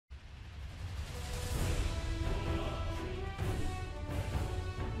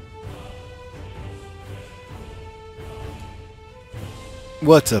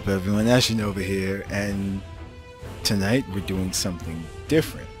What's up everyone, AzureNova here, and tonight we're doing something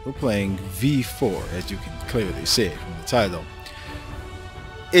different. We're playing V4, as you can clearly see from the title.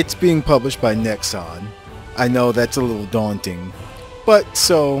 It's being published by Nexon. I know that's a little daunting, but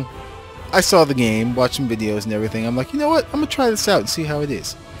so I saw the game, watched some videos and everything. I'm like, you know what, I'm gonna try this out and see how it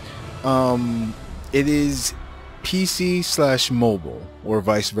is. It is PC/mobile, or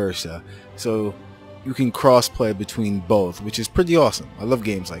vice versa, so you can cross-play between both, which is pretty awesome. I love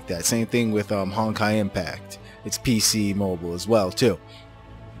games like that. Same thing with Honkai Impact. It's PC mobile as well too.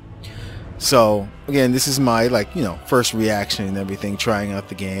 So again, this is my first reaction and everything, trying out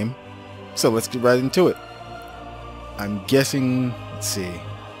the game. So let's get right into it. I'm guessing, let's see.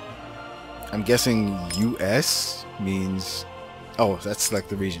 I'm guessing US means, oh, that's like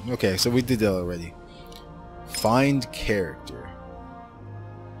the region. Okay, so we did that already. Find character.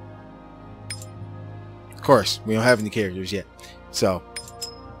 Of course, we don't have any characters yet. So,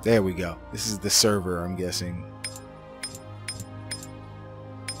 there we go. This is the server, I'm guessing.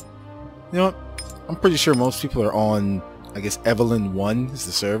 You know what? I'm pretty sure most people are on, I guess, Evelyn 1 is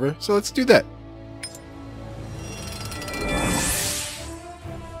the server. So let's do that.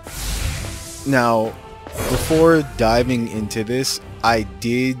 Now, before diving into this, I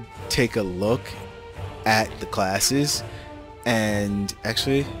did take a look at the classes. And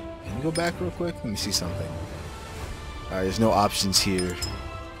actually, can you go back real quick? Let me see something. Alright, there's no options here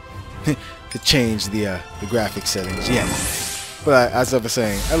to change the graphic settings yet. But as I was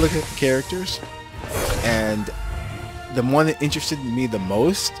saying, I looked at the characters, and the one that interested me the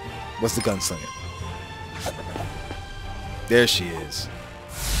most was the gunslinger. There she is.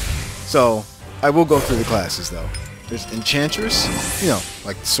 So, I will go through the classes though. There's Enchantress, you know,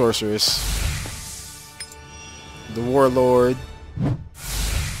 like the Sorceress, the Warlord,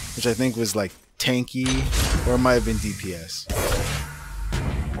 which I think was like tanky, or it might have been DPS.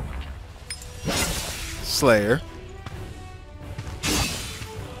 Slayer.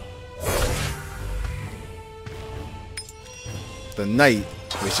 The Knight,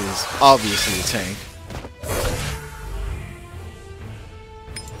 which is obviously a tank.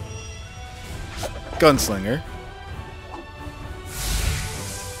 Gunslinger.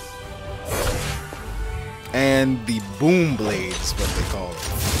 And the Boom Blade is what they call it.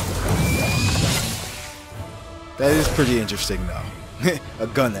 That is pretty interesting though. A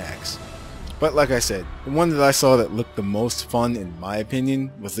gun axe. But like I said, the one that I saw that looked the most fun in my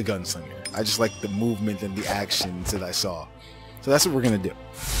opinion was the gunslinger. I just like the movement and the actions that I saw. So that's what we're gonna do.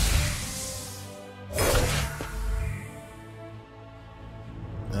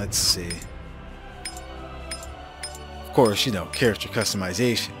 Let's see. Of course, you know, character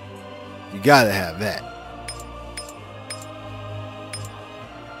customization. You gotta have that.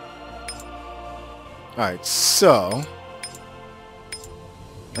 Alright, so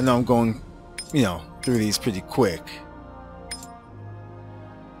I know I'm going, you know, through these pretty quick.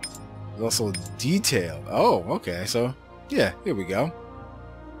 There's also detail. Oh, okay, so yeah, here we go.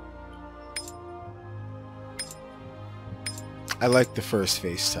 I like the first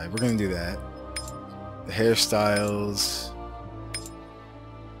face type. We're gonna do that. The hairstyles.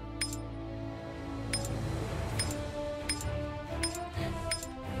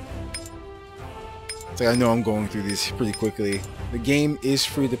 It's like I know I'm going through these pretty quickly. The game is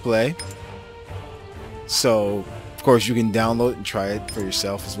free to play, so of course you can download and try it for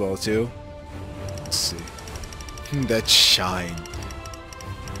yourself as well too. Let's see. That shine.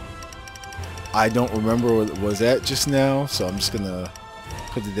 I don't remember what it was at just now, so I'm just gonna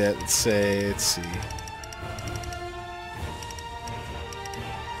put it at, let's see.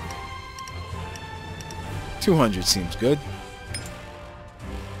 200 seems good.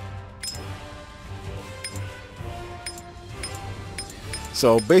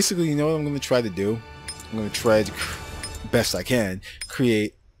 So basically, you know what I'm going to try to do? I'm going to try to, best I can,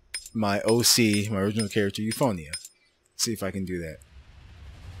 create my OC, my original character, Euphonia. See if I can do that.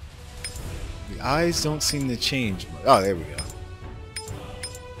 The eyes don't seem to change much. Oh, there we go.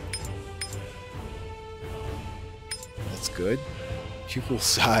 That's good. Pupil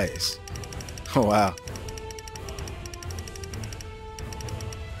size. Oh, wow.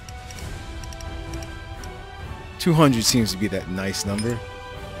 $200 seems to be that nice number.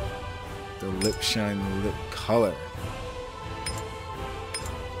 The lip shine, the lip color.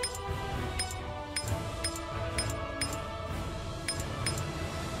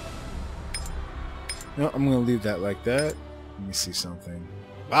 No, I'm gonna leave that like that. Let me see something.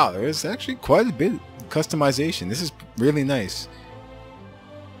 Wow, there is actually quite a bit of customization. This is really nice.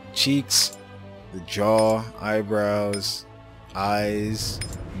 Cheeks, the jaw, eyebrows, eyes,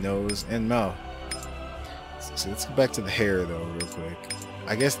 nose, and mouth. So let's go back to the hair though real quick.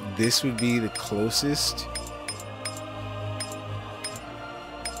 I guess this would be the closest.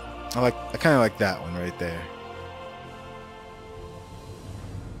 I kind of like that one right there.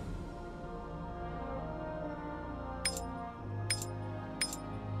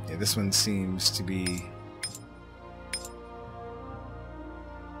 Yeah, this one seems to be,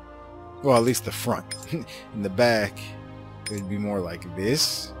 well, at least the front. In the back, it would be more like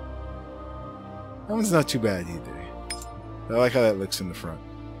this. That one's not too bad either. I like how that looks in the front.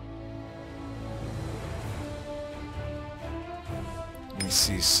 Let me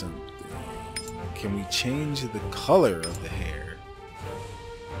see something. Can we change the color of the hair?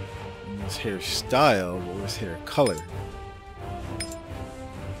 And this hairstyle, but where's hair color?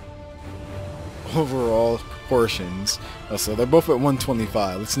 Overall proportions. Oh, so they're both at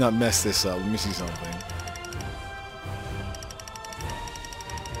 125. Let's not mess this up. Let me see something.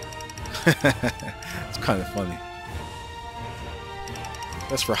 It's kind of funny.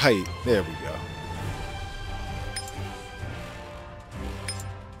 That's for height. There we go.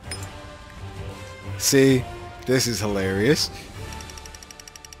 See? This is hilarious.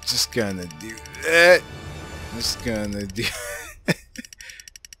 Just gonna do that. Just gonna do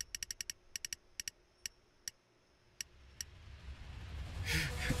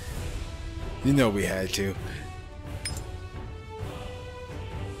You know we had to.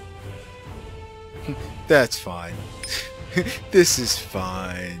 That's fine. This is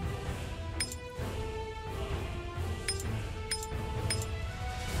fine.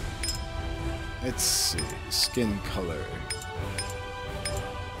 Let's see. Skin color.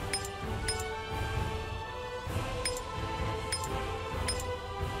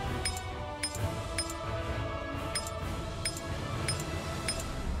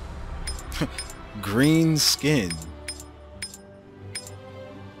 Green skin.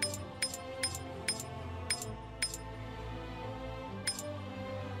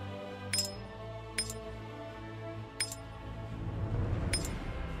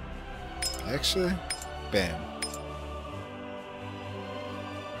 Actually, bam.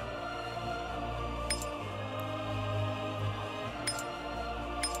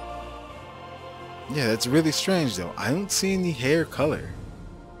 Yeah, that's really strange though. I don't see any hair color.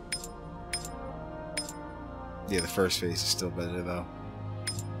 Yeah, the first face is still better though.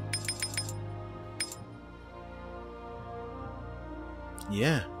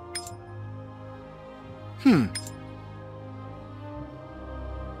 Yeah.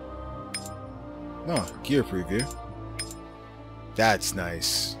 Oh, gear preview. That's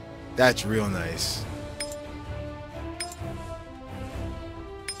nice. That's real nice.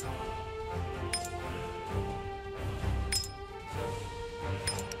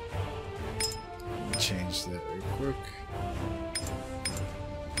 Let me change that real quick.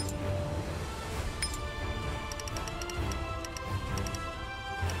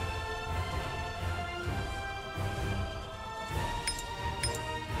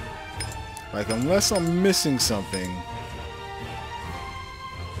 Like, unless I'm missing something.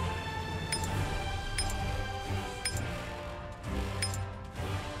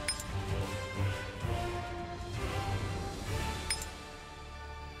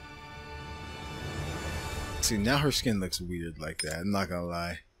 See, now her skin looks weird like that, I'm not gonna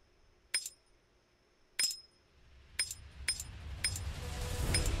lie.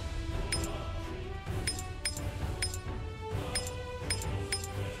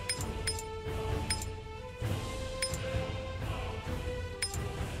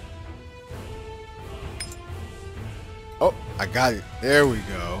 Oh, I got it. There we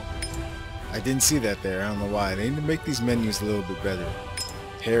go. I didn't see that there. I don't know why. They need to make these menus a little bit better.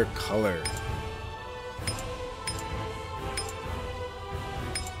 Hair color.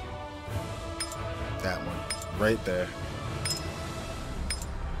 That one. Right there.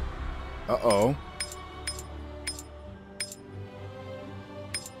 Uh-oh.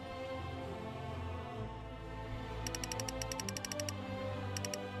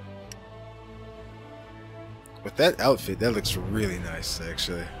 With that outfit, that looks really nice,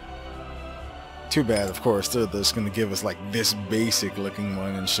 actually. Too bad, of course, they're just going to give us like this basic looking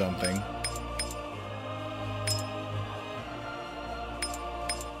one and something.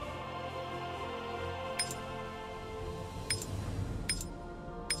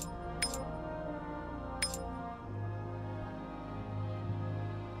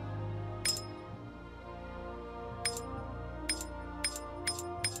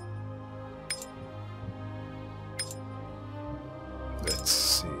 Let's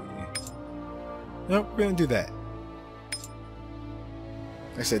see. Nope, we're gonna do that.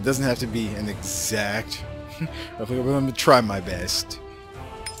 Like I said, it doesn't have to be an exact. I'm gonna try my best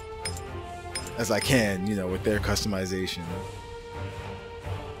as I can, you know, with their customization.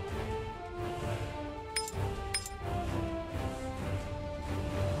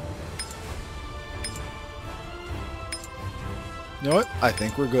 You know what? I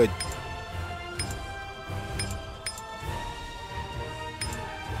think we're good.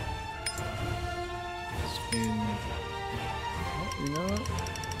 Spin. Oh, you know what?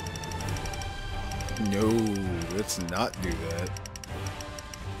 No, let's not do that.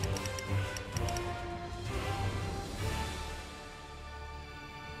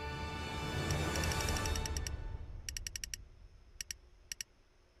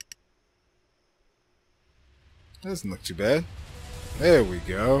 Doesn't look too bad. There we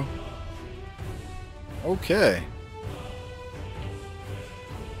go. Okay.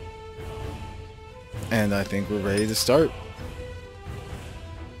 And I think we're ready to start.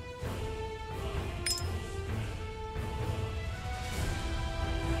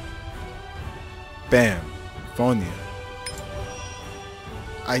 Bam. Phonia.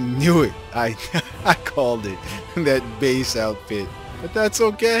 I knew it. I called it. That base outfit. But that's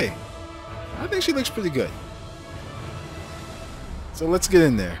okay. I think she looks pretty good. So let's get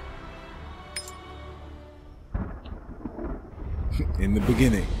in there. In the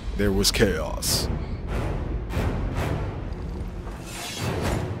beginning, there was chaos.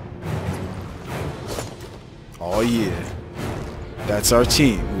 Oh yeah. That's our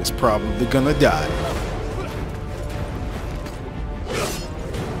team who's probably gonna die.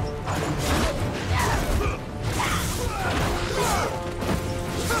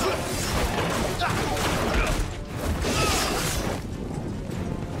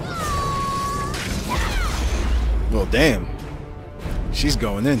 Well, damn. She's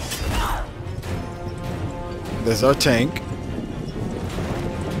going in. There's our tank.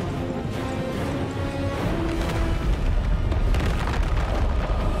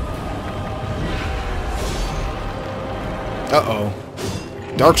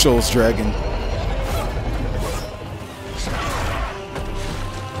 Uh-oh. Dark Souls Dragon.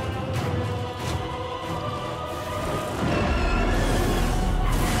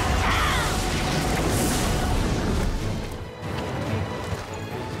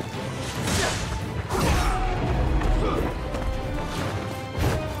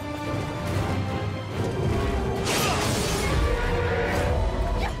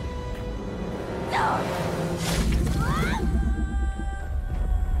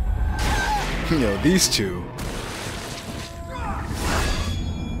 You know, these two.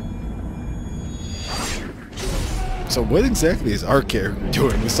 So what exactly is our character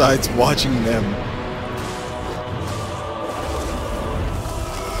doing besides watching them?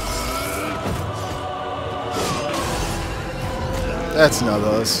 That's not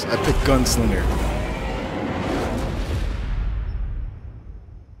us. I picked Gunslinger.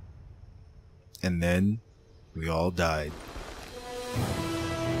 And then we all died.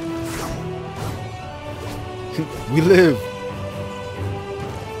 We live.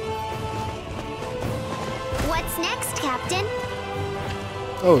 What's next, Captain?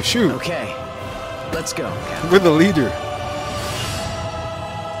 Oh shoot. Okay, let's go, Captain. We're the leader.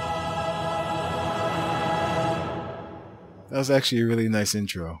 That was actually a really nice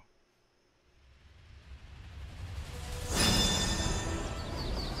intro.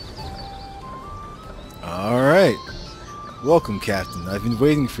 Alright. Welcome, Captain. I've been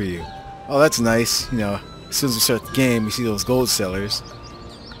waiting for you. Oh, that's nice. You know, as soon as we start the game, we see those gold sellers.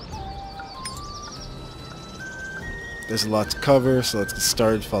 There's a lot to cover, so let's get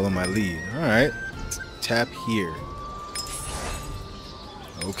started. Follow my lead. Alright. Tap here.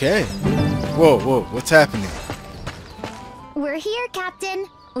 Okay. Whoa, whoa, what's happening? We're here, Captain.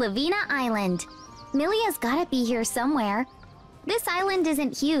 Lavina Island. Milia's gotta be here somewhere. This island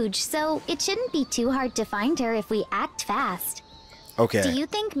isn't huge, so it shouldn't be too hard to find her if we act fast. Okay. Do you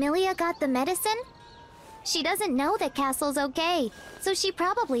think Milia got the medicine? She doesn't know that Castle's okay, so she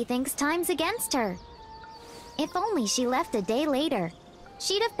probably thinks time's against her. If only she left a day later.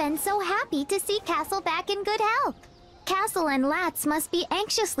 She'd have been so happy to see Castle back in good health. Castle and Lats must be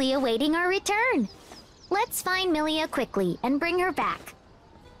anxiously awaiting our return. Let's find Milia quickly and bring her back.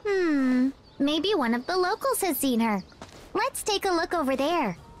 Maybe one of the locals has seen her. Let's take a look over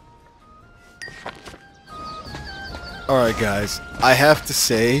there. Alright guys, I have to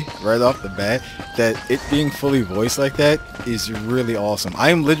say right off the bat that it being fully voiced like that is really awesome. I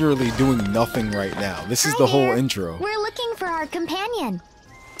am literally doing nothing right now. This is Hi the whole there. intro. We're looking for our companion.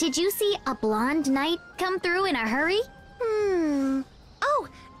 Did you see a blonde knight come through in a hurry? Oh,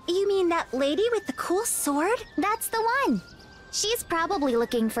 you mean that lady with the cool sword? That's the one. She's probably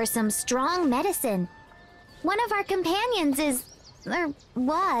looking for some strong medicine. One of our companions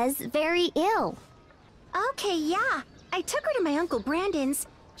was very ill. Okay, yeah. I took her to my Uncle Brandon's.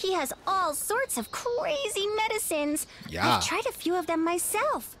 He has all sorts of crazy medicines. Yeah. I've tried a few of them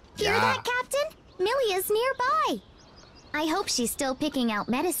myself. Hear that, Captain? Milia's nearby. I hope she's still picking out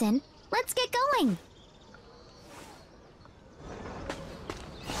medicine. Let's get going.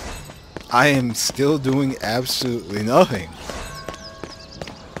 I am still doing absolutely nothing.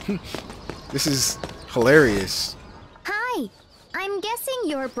 This is hilarious. Hi, I'm guessing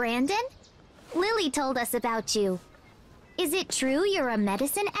you're Brandon? Lily told us about you. Is it true you're a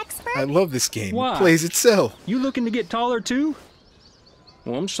medicine expert? I love this game. Why? It plays itself. You looking to get taller too?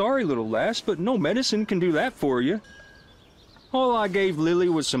 Well, I'm sorry, little lass, but no medicine can do that for you. All I gave Lily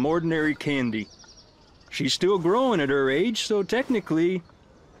was some ordinary candy. She's still growing at her age, so technically,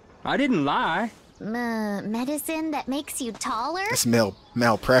 I didn't lie. Medicine that makes you taller? That's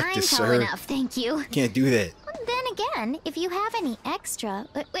malpractice, I'm tall sir. enough, thank you. Can't do that. Then again, if you have any extra...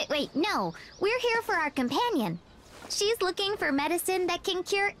 Wait, no. We're here for our companion. She's looking for medicine that can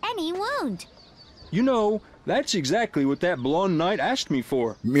cure any wound. You know, that's exactly what that blonde knight asked me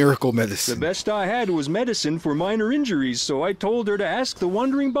for. Miracle The medicine. best I had was medicine for minor injuries, so I told her to ask the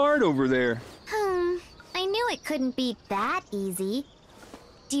wandering bard over there. I knew it couldn't be that easy.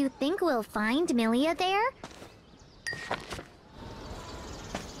 Do you think we'll find Milia there?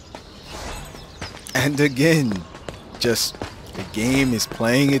 And again, just the game is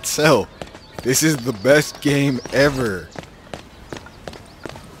playing itself. This is the best game ever.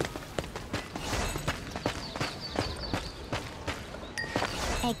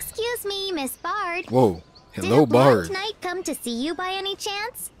 Excuse me, Miss Bard. Whoa. Hello, Did a blonde Bard. knight come to see you by any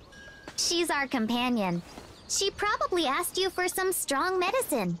chance? She's our companion. She probably asked you for some strong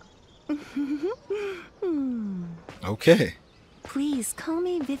medicine. Okay. Please call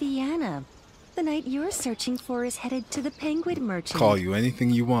me Viviana. The knight you're searching for is headed to the penguin merchant. Call you anything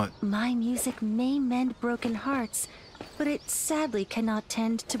you want. My music may mend broken hearts, but it sadly cannot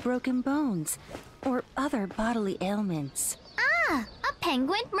tend to broken bones or other bodily ailments. Ah, a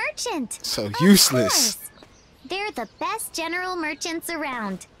penguin merchant. So Of useless. course. They're the best general merchants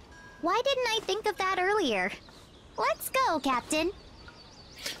around. Why didn't I think of that earlier? Let's go, Captain.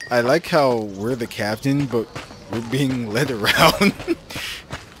 I like how we're the captain, but we're being led around.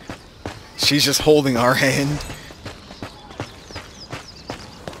 She's just holding our hand.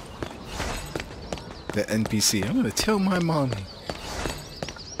 The NPC. I'm gonna tell my mommy.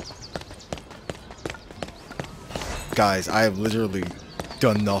 Guys, I have literally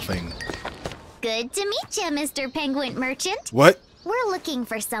done nothing. Good to meet you, Mr. Penguin Merchant. What? We're looking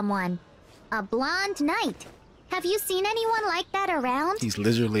for someone. A blonde knight. Have you seen anyone like that around? He's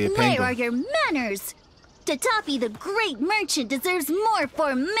literally a Where are penguin. your manners? Tatapi the great merchant deserves more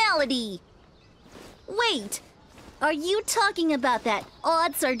formality. Wait, are you talking about that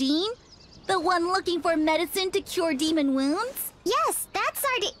odd sardine? The one looking for medicine to cure demon wounds? Yes, that's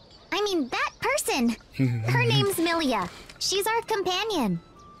that person. Her name's Milia. She's our companion.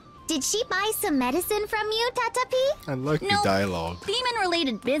 Did she buy some medicine from you, Tatapi? I like the Nope. dialogue.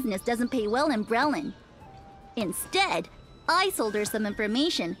 Demon-related business doesn't pay well in Brelin. Instead, I sold her some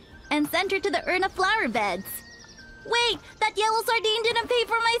information and sent her to the Urna flower beds. Wait, that yellow sardine didn't pay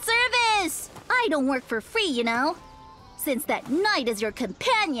for my service! I don't work for free, you know. Since that knight is your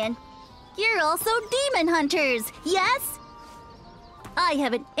companion, you're also demon hunters, yes? I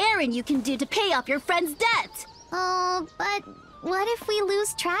have an errand you can do to pay off your friend's debt. Oh, but what if we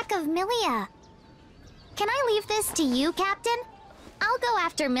lose track of Milia? Can I leave this to you, Captain? I'll go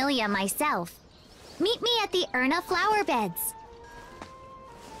after Milia myself. Meet me at the Urna flower beds.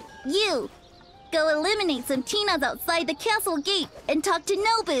 You, go eliminate some Tinas outside the castle gate and talk to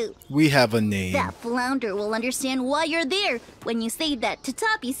Nobu. We have a name. That flounder will understand why you're there when you say that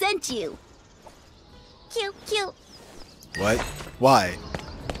Tatapi sent you. Cute, cute. What? Why?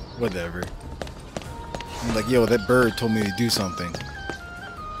 Whatever. I'm like, yo, that bird told me to do something.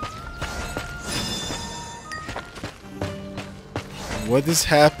 What is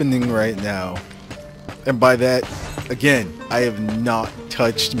happening right now? And by that, again, I have not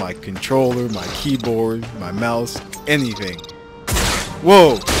touched my controller, my keyboard, my mouse, anything.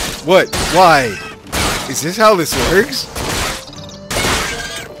 Whoa! What? Why? Is this how this works?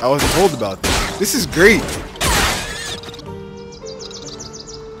 I wasn't told about this. This is great!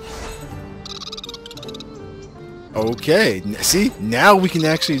 Okay, see? Now we can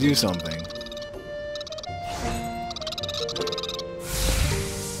actually do something.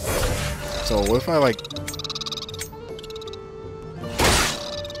 So what if I like...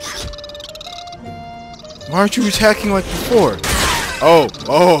 Why aren't you attacking like before?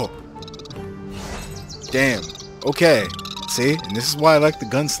 Oh! Damn. Okay. See? And this is why I like the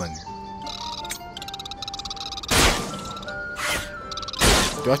gunslinger.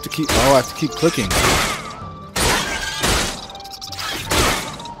 Do I have to keep... Oh, I have to keep clicking.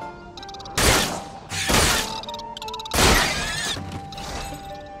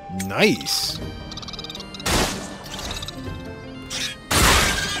 nice.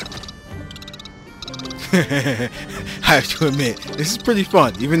 I have to admit, this is pretty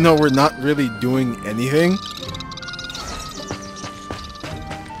fun, even though we're not really doing anything.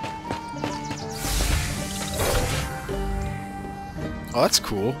 Oh, that's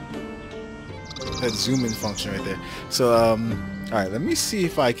cool. That zoom in function right there. So, alright, let me see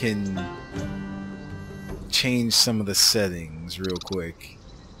if I can change some of the settings real quick.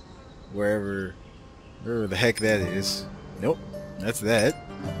 Wherever the heck that is. Nope, that's that.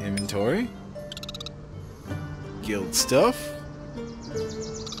 Inventory. Guild stuff.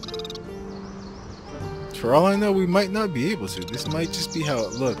 For all I know, we might not be able to. This might just be how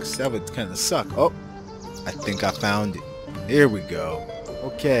it looks. That would kind of suck. Oh, I think I found it. Here we go.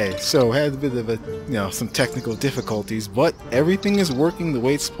 Okay, so had a bit of some technical difficulties, but everything is working the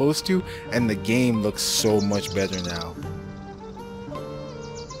way it's supposed to, and the game looks so much better now.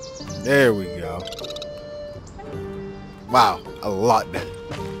 There we go. Wow, a lot better.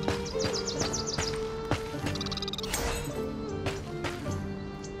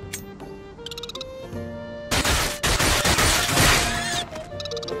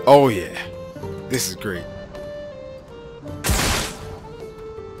 Oh yeah, this is great.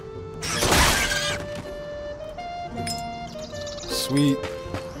 Sweet.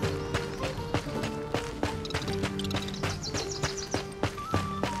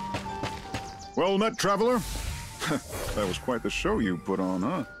 Well met, traveler. That was quite the show you put on,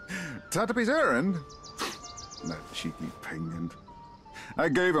 huh? Tatapi's errand? That cheeky penguin. I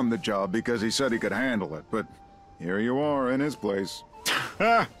gave him the job because he said he could handle it, but here you are in his place.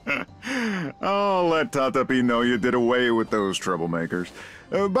 I'll let Tatapi know you did away with those troublemakers.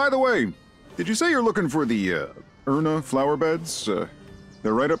 By the way, did you say you're looking for the, Urna flower beds?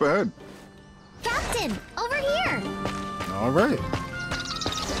 They're right up ahead. Captain, over here! Alright.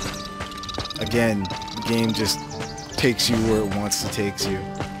 Again, the game just takes you where it wants to take you.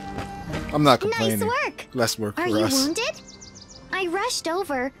 I'm not complaining. Nice work! Less work for Are you us. wounded? I rushed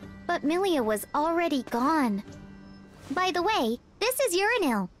over, but Milia was already gone. By the way, this is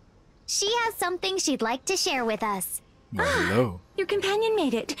Urinil. She has something she'd like to share with us. Well, hello. Your companion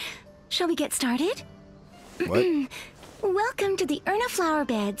made it. Shall we get started? What? Welcome to the Urna flower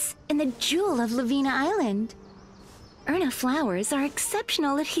beds in the jewel of Lavina Island. Urna flowers are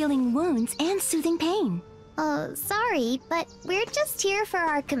exceptional at healing wounds and soothing pain. Sorry, but we're just here for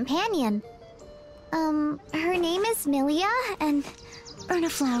our companion. Her name is Milia, and Urna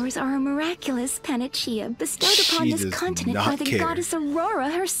flowers are a miraculous panacea bestowed upon She this does continent not by the care. goddess Aurora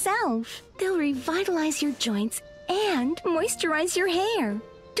herself. They'll revitalize your joints and moisturize your hair.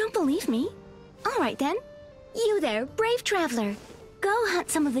 Don't believe me? All right then. You there, brave traveler. Go hunt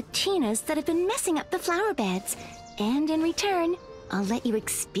some of the Tinas that have been messing up the flower beds. And in return, I'll let you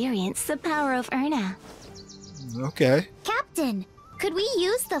experience the power of Urna. Okay. Captain, could we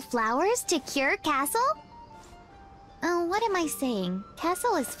use the flowers to cure Castle? Oh, what am I saying?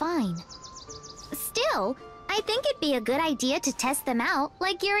 Castle is fine. Still, I think it'd be a good idea to test them out,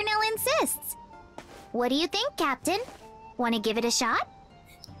 like Urinil insists. What do you think, Captain? Want to give it a shot?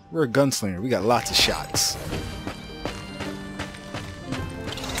 We're a gunslinger. We got lots of shots.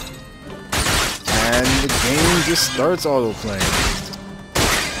 And the game just starts auto-playing.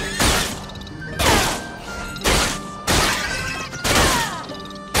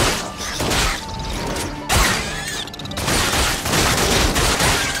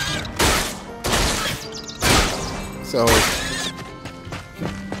 So,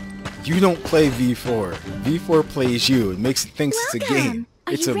 you don't play V4. V4 plays you. It makes it thinks it's a game.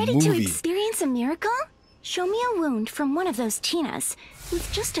 It's a Are you ready to movie. experience a miracle? Show me a wound from one of those Tinas with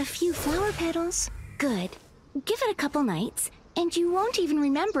just a few flower petals. Good. Give it a couple nights, and you won't even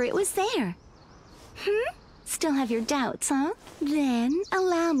remember it was there. Still have your doubts, huh? Then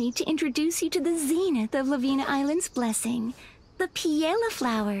allow me to introduce you to the zenith of Lavina Island's blessing, the Piela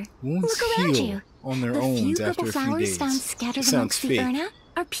flower. Wounds Look around heal you. on their The own few after purple a few flowers days. found scattered Sounds amongst the fake. Urna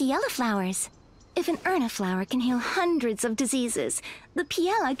are Piela flowers. If an Urna flower can heal hundreds of diseases, the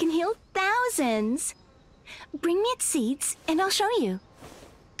Piela can heal thousands. Bring me its seeds, and I'll show you.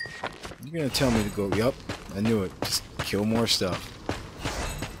 You're gonna tell me to go, yup, I knew it. Just kill more stuff.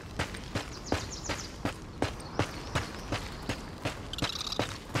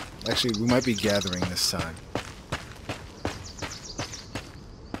 Actually, we might be gathering this time.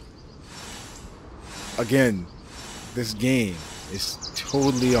 Again, this game is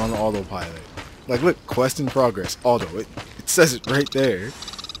totally on autopilot. Like, look, quest in progress, auto. It says it right there.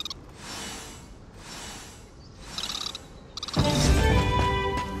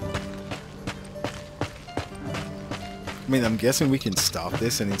 mean, I'm guessing we can stop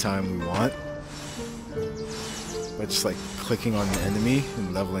this anytime we want. By just like clicking on the enemy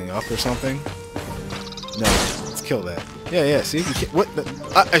and leveling up or something. No, let's kill that. Yeah, yeah, see? We can't, what the,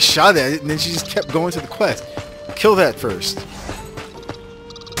 I shot at it and then she just kept going to the quest. Kill that first.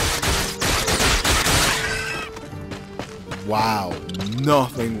 Wow,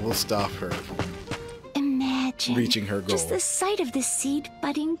 nothing will stop her from reaching her goal. Just the sight of this seed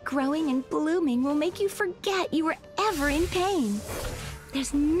budding, growing, and blooming will make you forget you were ever in pain.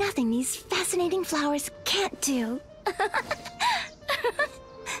 There's nothing these fascinating flowers can't do.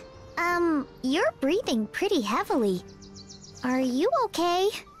 You're breathing pretty heavily. Are you okay?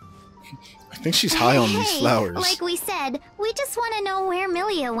 I think she's high on these flowers. Like we said, we just want to know where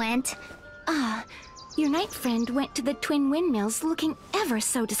Milia went. Your knight friend went to the Twin Windmills looking ever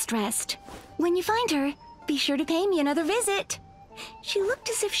so distressed. When you find her, be sure to pay me another visit. She looked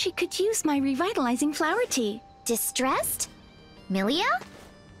as if she could use my revitalizing flower tea. Distressed? Milia?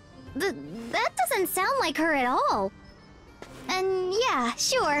 That doesn't sound like her at all. And yeah,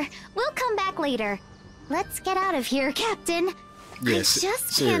 sure. We'll come back later. Let's get out of here, Captain. Yes, I just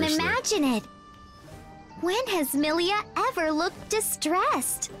seriously. can't imagine it. When has Milia ever looked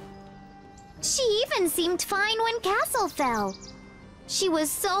distressed? She even seemed fine when Castle fell. She was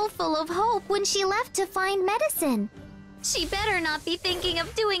so full of hope when she left to find medicine. She better not be thinking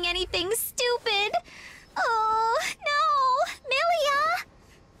of doing anything stupid. Oh, no! Milia!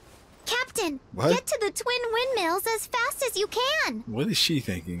 Captain, What? get to the Twin Windmills as fast as you can. What is she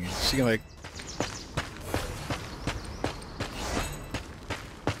thinking? Is she gonna like...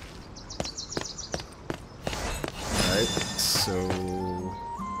 Alright, so...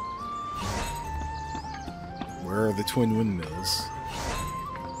 Where are the Twin Windmills?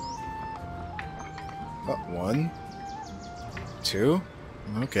 Oh, 1, 2,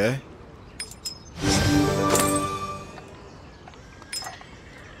 okay.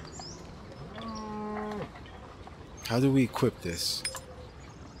 How do we equip this?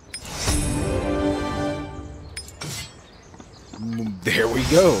 There we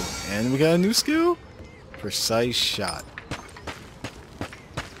go. And we got a new skill. Precise shot.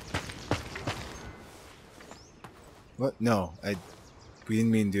 What? No, we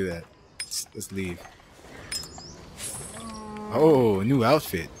didn't mean to do that. Let's leave. Oh, a new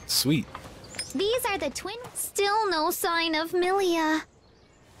outfit. Sweet. These are the twin... Still no sign of Milia.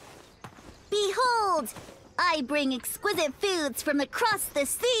 Behold! I bring exquisite foods from across the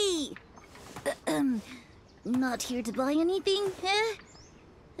sea! Not here to buy anything,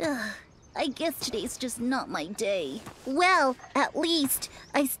 eh? I guess today's just not my day. Well, at least,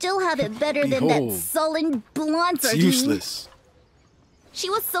 I still have it better than that Behold. sullen blonde It's sardine. useless. She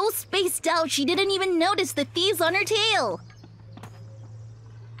was so spaced out she didn't even notice the thieves on her tail.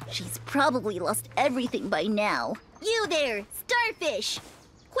 She's probably lost everything by now. You there, starfish!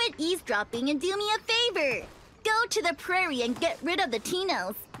 Quit eavesdropping and do me a favor. Go to the prairie and get rid of the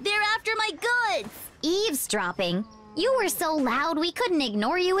Tinos. They're after my goods. Eavesdropping? You were so loud we couldn't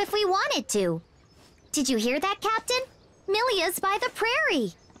ignore you if we wanted to. Did you hear that, Captain? Milia's by the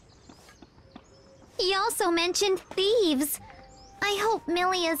prairie. He also mentioned thieves. I hope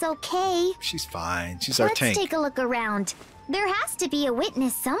Milia's okay. She's fine. She's our Let's tank. take a look around. There has to be a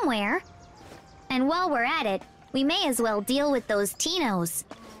witness somewhere. And while we're at it, we may as well deal with those Tinos.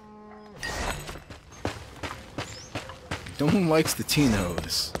 No one likes the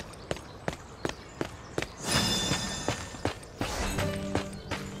Tinos.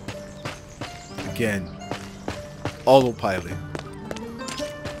 Again, autopilot.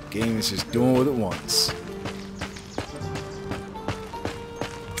 Game is just doing what it wants.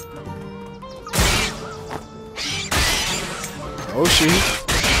 Oh, she.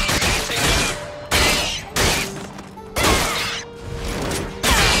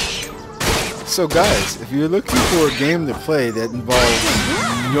 So guys, if you're looking for a game to play that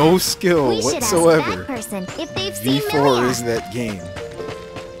involves no skill We should ask whatsoever, that person if they've seen V4 Milia. is that game.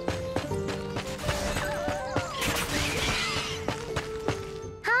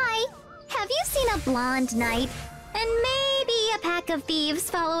 Hi, have you seen a blonde knight? And maybe a pack of thieves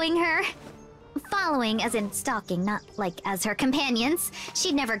following her? Following as in stalking, not like as her companions.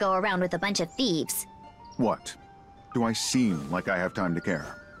 She'd never go around with a bunch of thieves. What? Do I seem like I have time to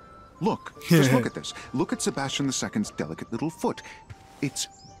care? Look, just look at this. Look at Sebastian II's delicate little foot. It's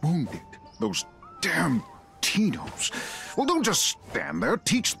wounded. Those damn Tinos. Well, don't just stand there.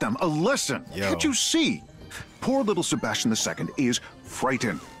 Teach them a lesson. Yo. Can't you see? Poor little Sebastian II is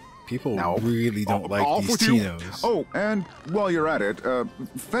frightened. People Now, really don't like off these with you. Tinos. Oh, and while you're at it,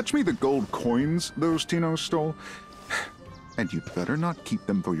 fetch me the gold coins those Tinos stole. And you'd better not keep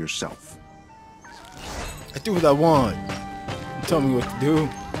them for yourself. I do what I want. Tell me what to do.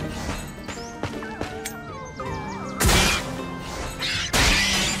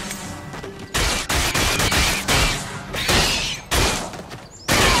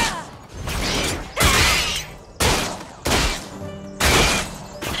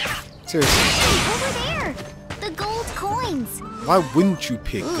 Seriously. Over there! The gold coins! Why wouldn't you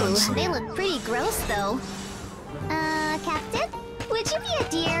pick Ooh, Gunslinger? they look pretty gross though. Captain? Would you be a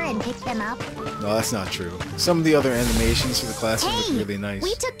dear and pick them up? No, that's not true. Some of the other animations for the classes Hey! look really nice.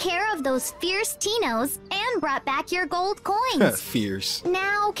 We took care of those fierce Tinos and brought back your gold coins. Fierce.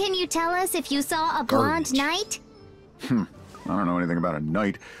 Now, can you tell us if you saw a blonde Garbage. knight? I don't know anything about a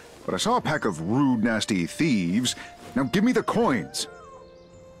knight, but I saw a pack of rude, nasty thieves. Now give me the coins.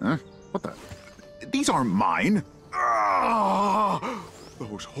 Huh? What the? These aren't mine. Ah!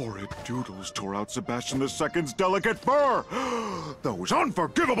 Those horrid doodles tore out Sebastian II's delicate fur. Those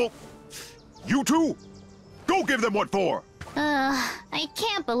unforgivable. You two, go give them what for. I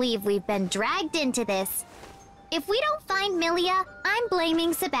can't believe we've been dragged into this. If we don't find Milia, I'm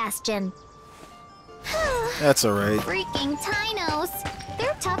blaming Sebastian. That's alright. Freaking Tinos.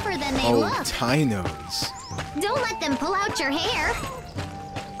 They're tougher than they Oh, look. Tinos. Don't let them pull out your hair.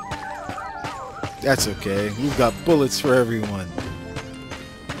 That's okay. We've got bullets for everyone.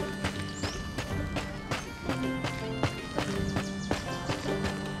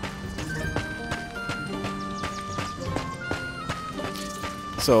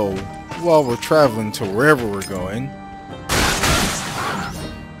 So, while we're traveling to wherever we're going,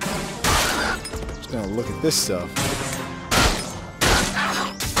 just gonna look at this stuff.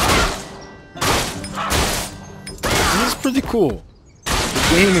 This is pretty cool.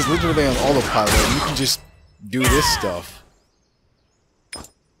 The game is literally on autopilot. You can just do this stuff.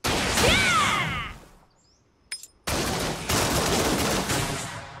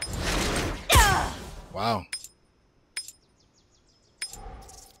 Wow.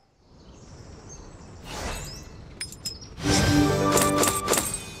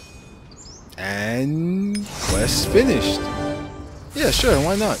 And quest finished. Yeah, sure,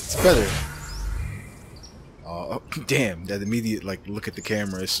 why not? It's better. Oh, damn, that immediate, like, look at the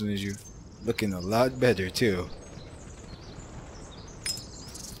camera as soon as you... Looking a lot better, too.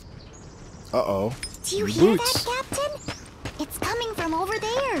 Uh-oh. Do you hear Boots. that, Captain? It's coming from over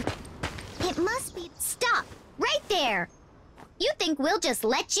there. It must be... Stop! Right there! You think we'll just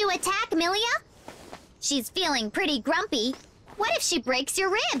let you attack Milia? She's feeling pretty grumpy. What if she breaks your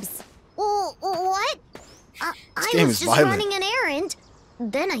ribs? What? I game was is just violent. running an errand.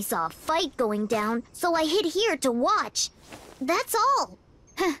 Then I saw a fight going down, so I hid here to watch. That's all.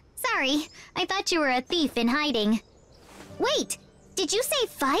 Sorry, I thought you were a thief in hiding. Wait, did you say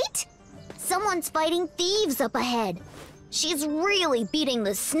fight? Someone's fighting thieves up ahead. She's really beating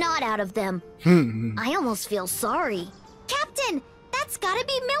the snot out of them. I almost feel sorry. Captain, that's gotta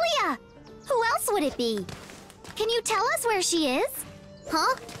be Milia. Who else would it be? Can you tell us where she is?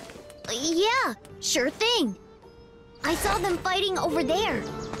 Huh? Yeah, sure thing. I saw them fighting over there.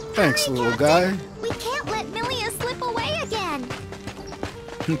 Thanks, Hurry, little Captain. guy. We can't let Milia slip away again.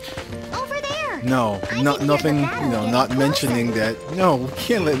 Over there. No, I no, can hear nothing, the battle you know, getting not closer. mentioning that. No, we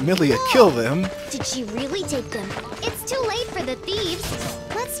can't let Milia kill them. Did she really take them? It's too late for the thieves.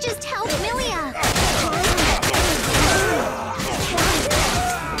 Let's just help Milia.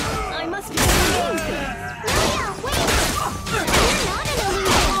 I must be seeing things. Milia, wait! You're not an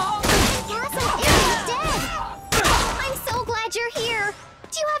illusion. The castle isn't dead. I'm so glad you're here.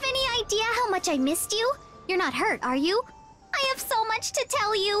 Do you have any idea how much I missed you? You're not hurt, are you? I have so much to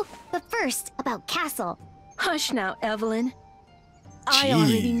tell you. But first, about Castle. Hush now, Evelyn. I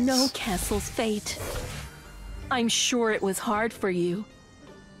already Jeez. know Castle's fate. I'm sure it was hard for you.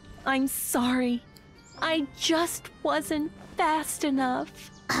 I'm sorry. I just wasn't fast enough.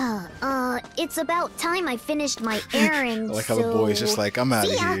 It's about time I finished my errand, I like how the boy's just so- like, I'm out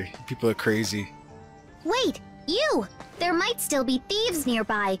of See ya. here. People are crazy. Wait, you! There might still be thieves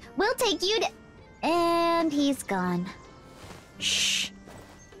nearby. We'll take you to... And he's gone. Shh.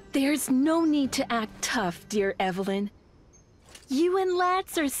 There's no need to act tough, dear Evelyn. You and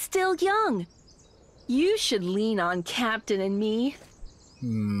Lats are still young. You should lean on Captain and me.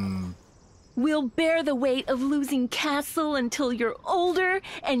 We'll bear the weight of losing Castle until you're older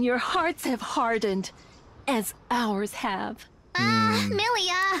and your hearts have hardened, as ours have.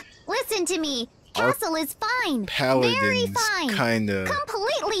 Milia, listen to me. Castle is fine. Very Paladin's fine. kinda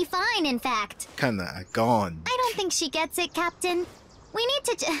Completely fine, in fact. gone. I don't think she gets it, Captain. We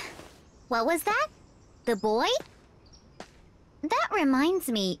need to... What was that? The boy? That reminds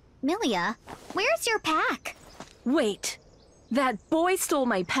me, Milia, where's your pack? Wait, that boy stole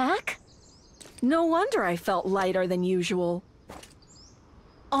my pack? No wonder I felt lighter than usual.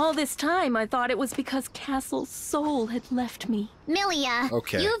 All this time, I thought it was because Castle's soul had left me. Milia,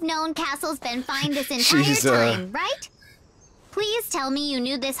 Okay. you've known Castle's been fine this entire time, right? Please tell me you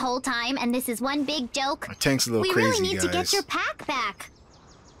knew this whole time and this is one big joke. My tank's a little We crazy, really need guys. to get your pack back.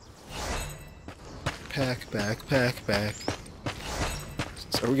 Pack back.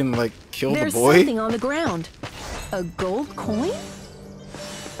 So are we gonna, like, kill There's the boy? something on the ground. A gold coin?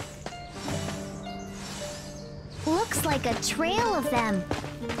 Looks like a trail of them.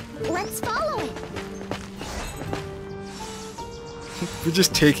 Let's follow it. We're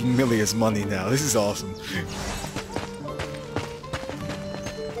just taking Milia's money now. This is awesome.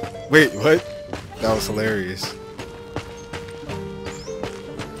 Wait, what? That was hilarious.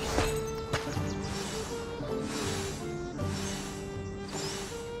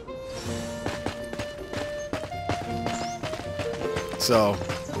 So,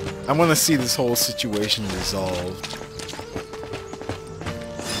 I want to see this whole situation resolved.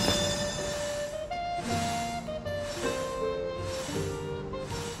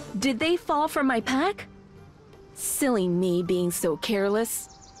 Did they fall from my pack? Silly me being so careless.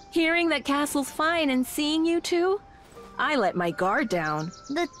 Hearing that Castle's fine and seeing you two, I let my guard down.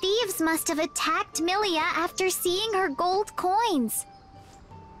 The thieves must have attacked Milia after seeing her gold coins.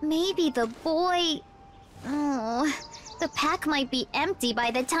 Maybe the boy... Oh, the pack might be empty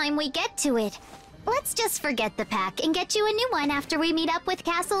by the time we get to it. Let's just forget the pack and get you a new one after we meet up with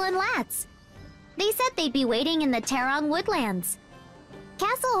Castle and Lats. They said they'd be waiting in the Terong Woodlands.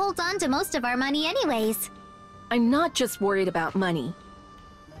 Castle holds on to most of our money anyways. I'm not just worried about money.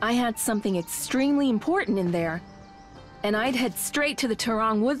 I had something extremely important in there. And I'd head straight to the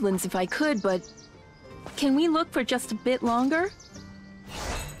Terong Woodlands if I could, but... Can we look for just a bit longer?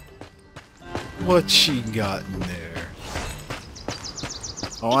 What she got in there?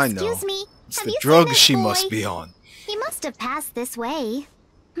 Oh, I know. Excuse me, It's have the you seen drugs this she boy? must be on. He must have passed this way.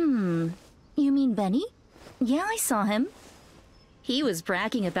 You mean Benny? Yeah, I saw him. He was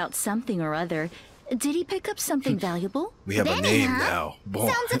bragging about something or other. Did he pick up something valuable? We have a Benny, name huh? now. Boy,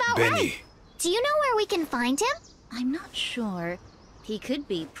 Sounds about Benny. right. Do you know where we can find him? I'm not sure. He could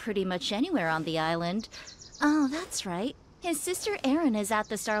be pretty much anywhere on the island. Oh, that's right. His sister Erin is at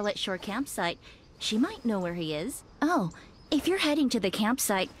the Starlight Shore campsite. She might know where he is. Oh, if you're heading to the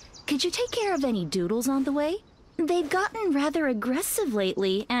campsite, could you take care of any doodles on the way? They've gotten rather aggressive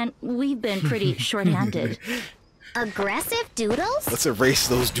lately, and we've been pretty short-handed. Aggressive doodles? Let's erase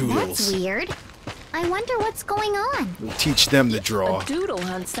those That's doodles. weird. I wonder what's going on. We'll teach them to draw. A doodle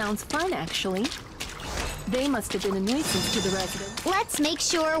hunt sounds fun, actually. They must have been a nuisance to the residents. Let's make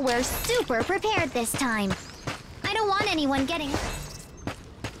sure we're super prepared this time. I don't want anyone getting...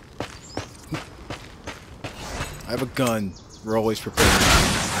 I have a gun. We're always prepared.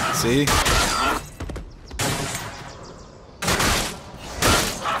 See?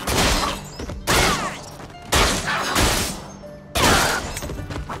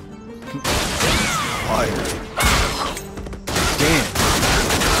 Fire.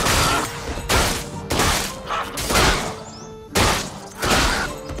 Damn.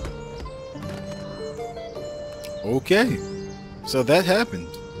 Okay. So that happened.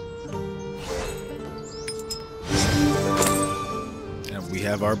 And we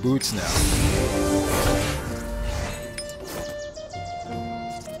have our boots now.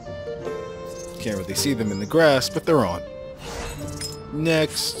 Can't really see them in the grass, but they're on.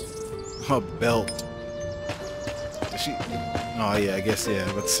 Next, a belt. Is she? Oh yeah, I guess yeah.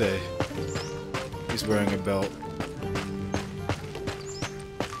 Let's say he's wearing a belt.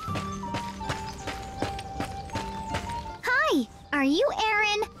 Hi, are you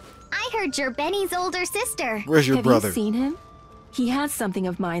Erin? I heard you're Benny's older sister. Where's your Have brother? you seen him? He has something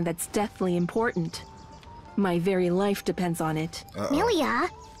of mine that's deathly important. My very life depends on it. Milia,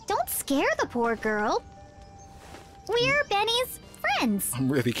 don't scare the poor girl. We're Benny's friends.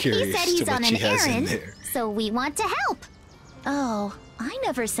 I'm really He curious said to he's what on she an has in errand, there. so we want to help. Oh, I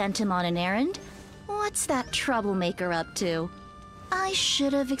never sent him on an errand. What's that troublemaker up to? I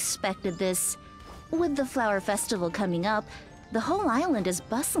should have expected this. With the flower festival coming up, the whole island is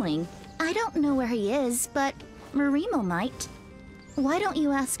bustling. I don't know where he is, but Marimo might. Why don't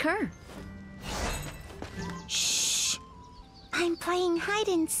you ask her? Shh. I'm playing hide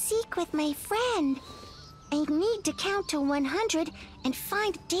and seek with my friend. I need to count to 100 and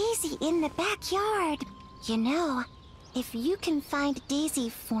find Daisy in the backyard. You know, if you can find Daisy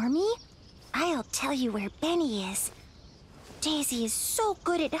for me, I'll tell you where Benny is. Daisy is so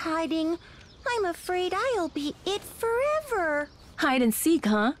good at hiding. I'm afraid I'll be it forever. Hide and seek,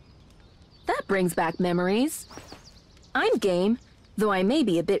 huh? That brings back memories. I'm game, though I may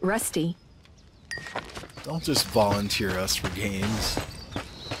be a bit rusty. Don't just volunteer us for games.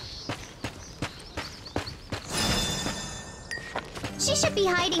 She should be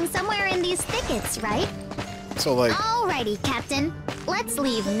hiding somewhere in these thickets, right? So like, Alrighty, Captain. Let's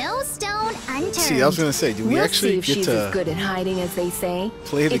leave no stone unturned. see, I was gonna say, do we We'll actually see if get she's to as good at hiding as they say.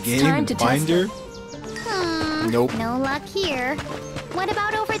 play the It's game time and to find test her? Nope. No luck here. What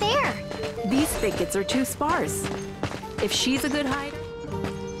about over there? These thickets are too sparse. If she's a good hider,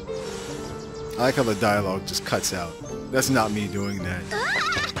 I like how the dialogue just cuts out. That's not me doing that.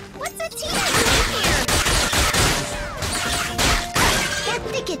 Ah! What's a Tina doing here? That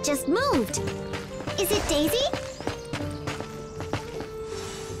thicket just moved. Is it Daisy?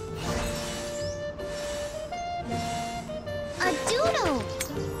 A doodle.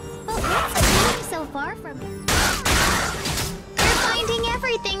 But what's it doing so far from me? They're finding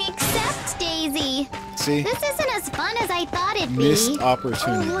everything except Daisy. See? This isn't as fun as I thought it'd be. Missed oh,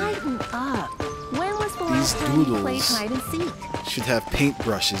 opportunity. lighten up. When was the These last time you doodles. played hide and seek? Should have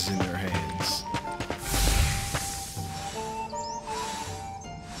paintbrushes in their hands.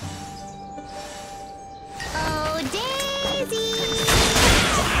 Oh, Daisy!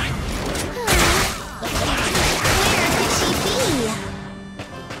 Where could she be?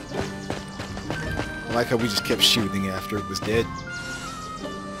 I like how we just kept shooting after it was dead.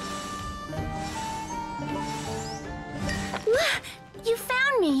 You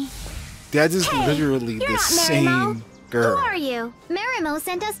found me. That is Hey, literally you're the not same Marimo. Who girl. are you? Marimo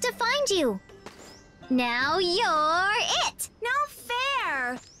sent us to find you. Now you're it. No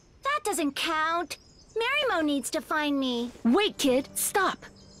fair. That doesn't count. Marimo needs to find me. Wait, kid, stop.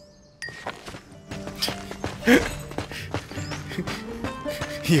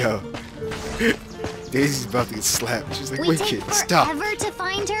 Yo. Daisy's about to get slapped. She's like, We wait, take kid, stop. forever to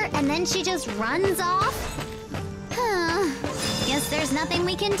find her, and then she just runs off? Huh. Guess there's nothing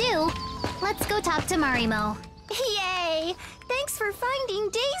we can do. Let's go talk to Marimo. Yay! Thanks for finding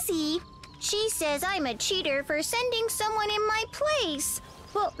Daisy. She says I'm a cheater for sending someone in my place.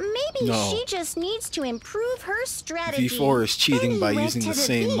 Well, maybe No. she just needs to improve her strategy. V4 is cheating Then by he went using to the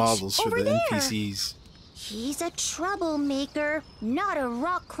same beach models for over the there. NPCs. He's a troublemaker, not a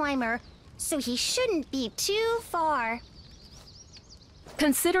rock climber, so he shouldn't be too far.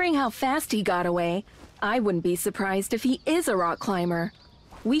 Considering how fast he got away, I wouldn't be surprised if he is a rock climber.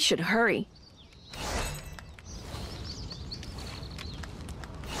 We should hurry.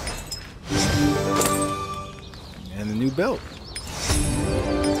 And the new belt.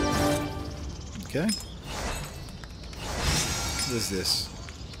 Okay. What is this?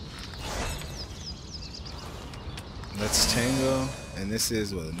 Let's Tango. And this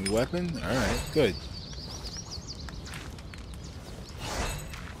is what, a new weapon? Alright, good.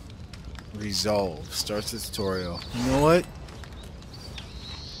 Resolve. Starts the tutorial. You know what?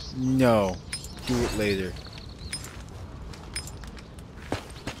 No. Do it later.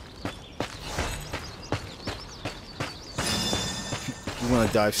 We want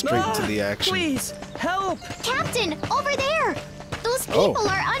to dive straight into the action. Please, help! Captain, over there! Those Oh. people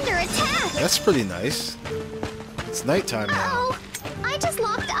are under attack! That's pretty nice. It's nighttime now. Uh-oh! I just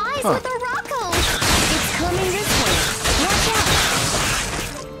locked eyes Huh. with a Rocco! It's coming this way. Watch out.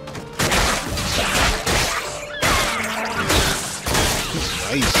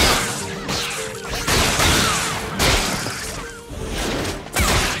 Nice.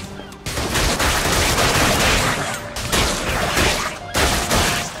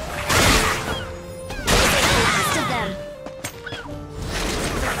 Last of them!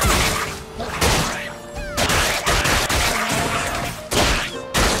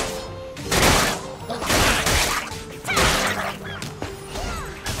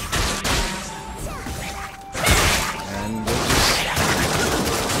 And we're just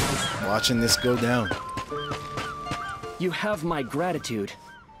watching this go down. You have my gratitude.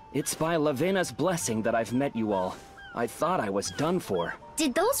 It's by Lavena's blessing that I've met you all. I thought I was done for.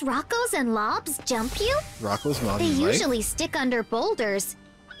 Did those Roccos and Lobs jump you? Rocco's They mountain life. usually stick under boulders.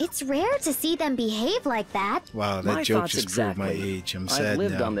 It's rare to see them behave like that. Wow, that My joke thoughts just proved exactly. my age. I'm I've sad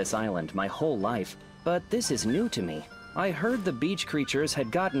lived now. on this island my whole life, but this is new to me. I heard the beach creatures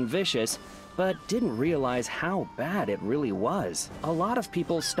had gotten vicious, but didn't realize how bad it really was. A lot of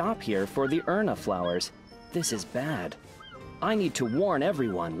people stop here for the Urna flowers. This is bad. I need to warn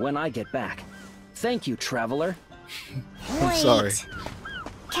everyone when I get back. Thank you, traveler. I'm sorry.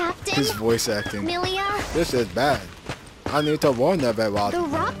 Captain, His voice acting. Milia, This is bad. I need to warn the everyone.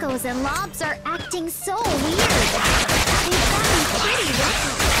 Roccos and Lobs are acting so weird. They've gotten pretty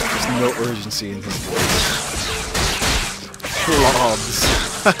rough. There's no urgency in his voice. Lobs.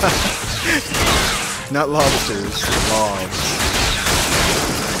 Not lobsters. Lobs.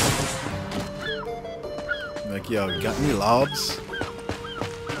 Like, yo, you got any lobs?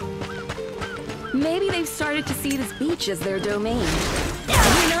 Maybe they've started to see this beach as their domain.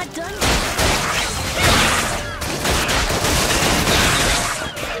 We're not done yet.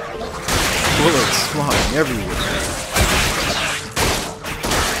 Bullets flying everywhere.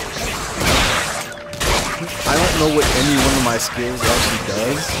 I don't know what any one of my skills actually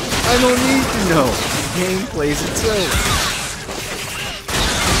does. I don't need to know. The game plays itself.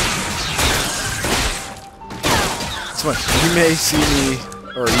 It's fun. You may see me,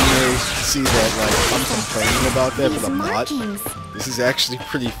 or you may see that like I'm complaining about that, but I'm not. This is actually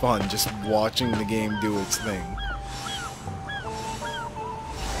pretty fun, just watching the game do its thing.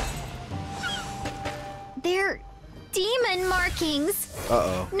 They're demon markings.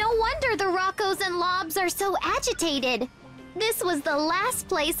 Uh-oh. No wonder the Roccos and Lobs are so agitated. This was the last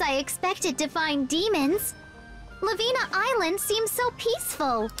place I expected to find demons. Lavina Island seems so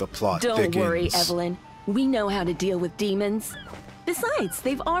peaceful. The plot Don't thickens. worry, Evelyn. We know how to deal with demons. Besides,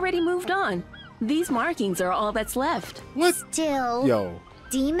 they've already moved on. These markings are all that's left. What? Still, Yo.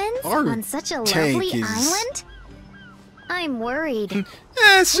 demons Our on such a tank lovely is- island? I'm worried.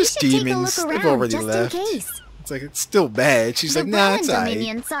 It's We just should take a demons. look They've around already just left. in case. It's like, it's still bad. She's The like, nah, it's Bremen alright.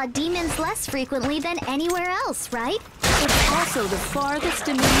 Dominion saw demons less frequently than anywhere else, right? It's also the farthest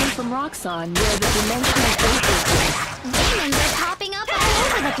dominion from Roxxon, where the dimensional gate is. Demons are popping up all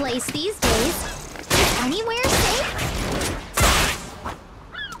over the place these days. Is anywhere safe?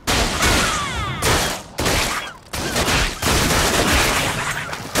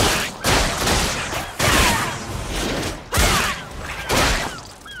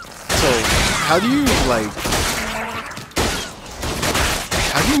 So, how do you, like...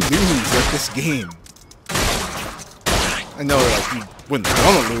 How do you lose at this game? I know, like, you wouldn't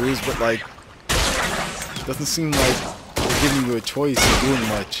want to lose, but, like... It doesn't seem like they're giving you a choice of doing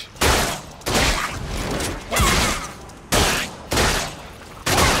much.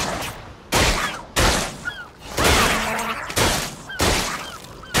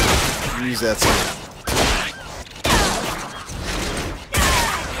 Use that sword.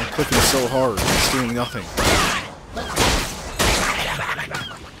 I'm clicking so hard, it's doing nothing.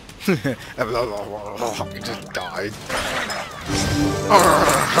 I just died.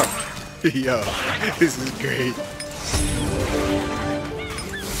 Yo, this is great.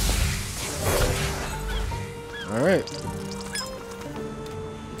 Alright.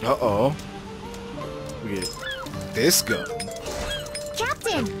 Uh-oh. We get this gun.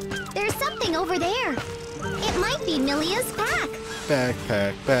 Captain, there's something over there. It might be Milia's pack.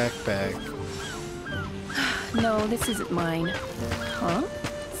 Backpack, backpack. No, this isn't mine. Huh?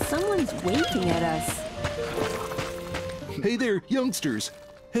 Someone's waving at us. Hey there, youngsters.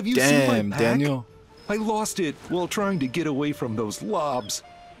 Have you seen Damn, my pack? Daniel. I lost it while trying to get away from those lobs.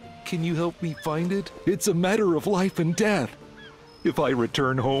 Can you help me find it? It's a matter of life and death. If I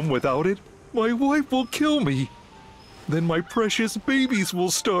return home without it, my wife will kill me. Then my precious babies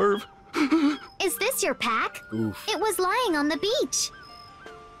will starve. Is this your pack? Oof. It was lying on the beach.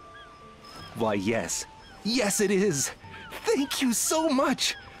 Why, yes. Yes, it is. Thank you so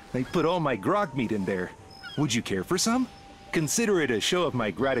much. I put all my grog meat in there. Would you care for some? Consider it a show of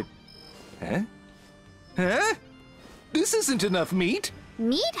my gratitude. Huh? Huh? This isn't enough meat.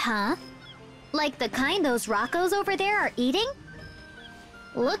 Meat, huh? Like the kind those Roccos over there are eating?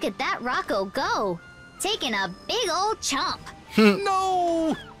 Look at that Rocco go! Taking a big old chomp.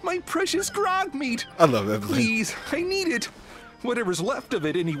 No! My precious grog meat! I love Evelyn. Please, I need it. Whatever's left of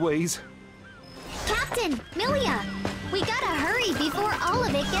it anyways. Captain, Milia, we gotta hurry before all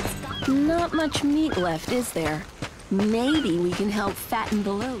of it gets gone. Not much meat left, is there? Maybe we can help fatten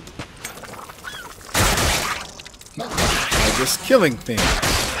the load. By just killing things.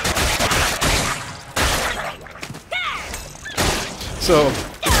 So,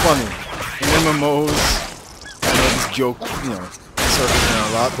 it's funny. In MMOs, I know this joke, you know, circles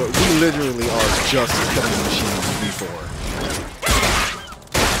around a lot, but we literally are just as killing machines as before.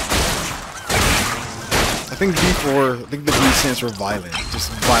 I think the V stands for violent.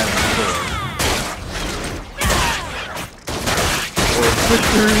 Just violent for. Or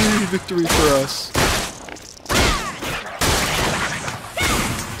victory for us.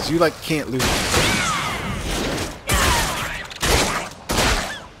 So you like can't lose.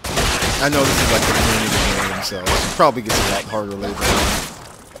 I know this is like the community game, so it probably gets a lot harder later on.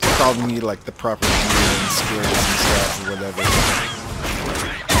 You probably need like the proper gear and skills and stuff or whatever.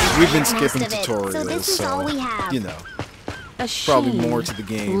 We've been skipping Most of it, tutorials, so this is all we have. you know, A probably shame. more to the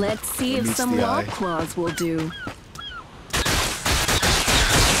game. Let's see than if meets some the wall eye. claws will do.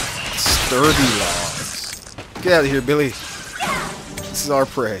 Sturdy logs. Get out of here, Billy. This is our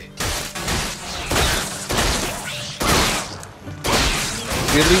prey.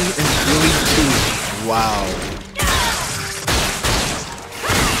 Billy and Billy 2. Wow.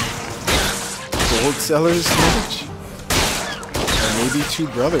 Gold sellers match? Or maybe two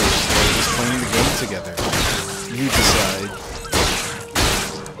brothers that are just playing the game together. You decide.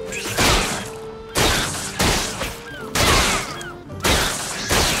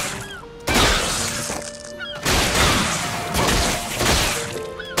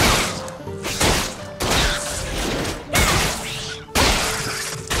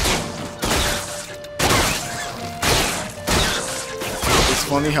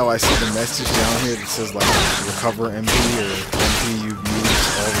 Funny how I see the message down here that says like recover MP or MP you've used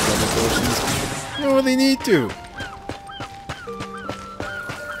all the other potions. You don't really need to.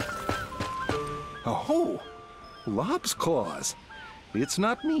 Oh, lob's claws. It's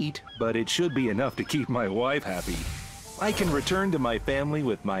not meat, but it should be enough to keep my wife happy. I can return to my family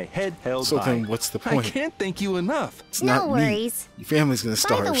with my head held So high. then what's the point? I can't thank you enough. It's No not worries. meat. Your family's gonna By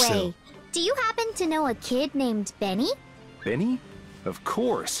starve the way, still. do you happen to know a kid named Benny? Benny? Of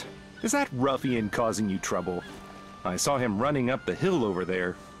course. Is that ruffian causing you trouble? I saw him running up the hill over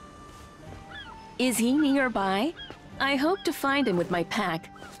there. Is he nearby? I hope to find him with my pack,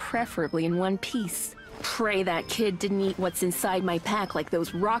 preferably in one piece. Pray that kid didn't eat what's inside my pack like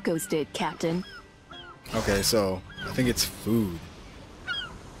those Roccos did, Captain. Okay, so I think it's food.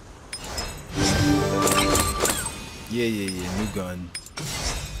 Yeah, new gun.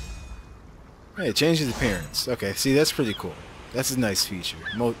 Hey, it changes appearance. Okay, see, that's pretty cool. That's a nice feature.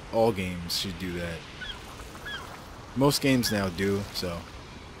 All games should do that. Most games now do, so.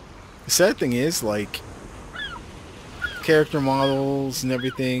 The sad thing is, like, character models and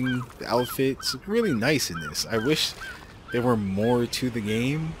everything, the outfits, look really nice in this. I wish there were more to the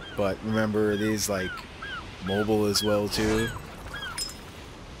game, but remember, it is, like, mobile as well, too.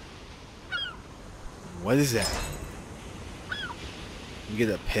 What is that? You get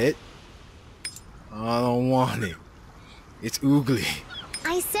a pet? I don't want it. It's oogly.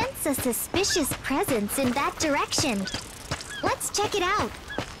 I sense a suspicious presence in that direction. Let's check it out.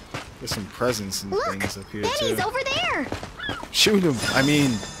 There's some presents and Look, things up here Benny's too. over there. Shoot him. I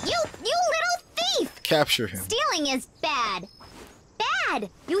mean, You little thief! capture him. Stealing is bad. Bad!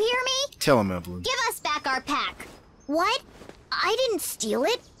 You hear me? Tell him, Evelyn. Give us back our pack. What? I didn't steal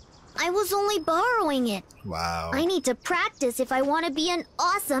it. I was only borrowing it. Wow. I need to practice if I want to be an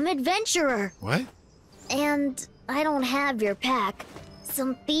awesome adventurer. What? And I don't have your pack.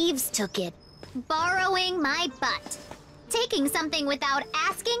 Some thieves took it. Borrowing my butt. Taking something without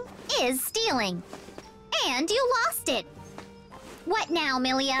asking is stealing. And you lost it. What now,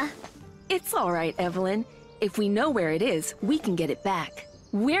 Milia? It's all right, Evelyn. If we know where it is, we can get it back.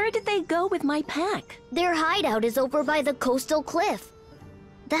 Where did they go with my pack? Their hideout is over by the coastal cliff.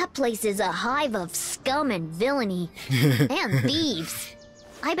 That place is a hive of scum and villainy. And thieves.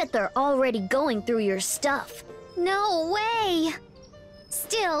 I bet they're already going through your stuff. No way!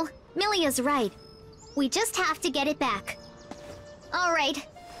 Still, Milia's right. We just have to get it back. Alright,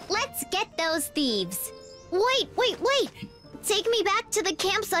 let's get those thieves. Wait! Take me back to the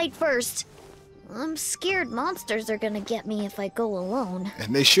campsite first. I'm scared monsters are gonna get me if I go alone.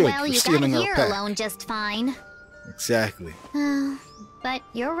 And they should. Well, for you got stealing our here pack. alone just fine. Exactly. But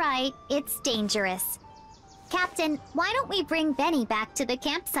you're right, it's dangerous. Captain, why don't we bring Benny back to the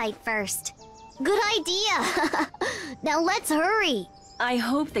campsite first? Good idea! Now let's hurry! I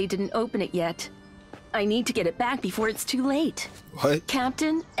hope they didn't open it yet. I need to get it back before it's too late. What?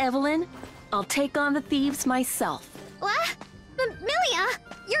 Captain, Evelyn, I'll take on the thieves myself. What? Milia,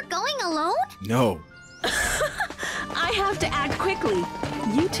 you're going alone? No. I have to act quickly.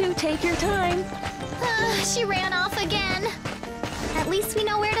 You two take your time. She ran off again. At least we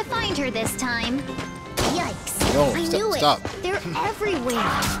know where to find her this time. Yikes. No, I stop, knew it. stop. They're everywhere.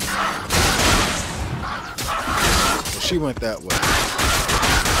 Well, she went that way.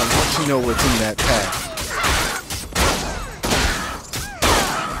 I want to know what's in that pack.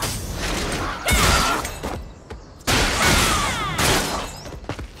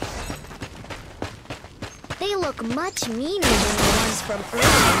 They look much meaner than the ones from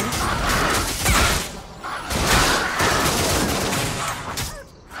earlier.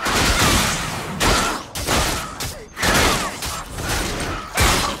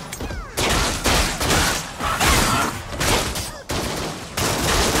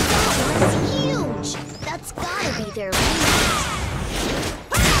 That's huge! That's gotta be their leader.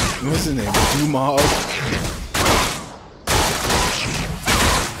 What's his name? Dumog?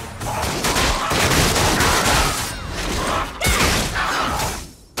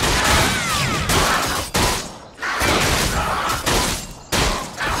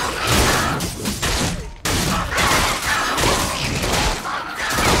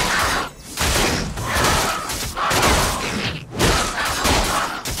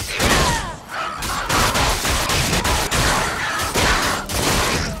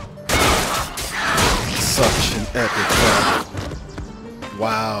 Such an epic battle.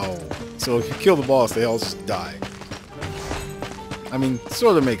 Wow. So if you kill the boss, they all just die. I mean,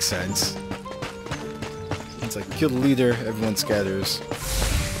 sort of makes sense. It's like, kill the leader, everyone scatters.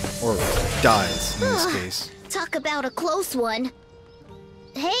 Or dies, in this case. Talk about a close one.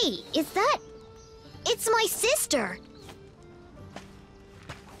 Hey, is that... It's my sister!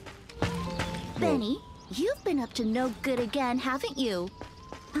 Benny, you've been up to no good again, haven't you?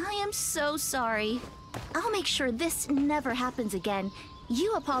 I am so sorry. I'll make sure this never happens again.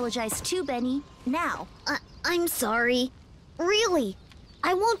 You apologize too, Benny. Now. I'm sorry. Really.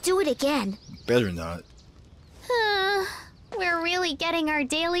 I won't do it again. Better not. We're really getting our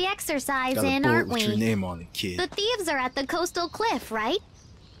daily exercise Got a in, bullet aren't with we? your name on it, kid. The thieves are at the coastal cliff, right?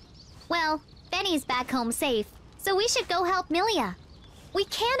 Well, Benny's back home safe, so we should go help Milia. We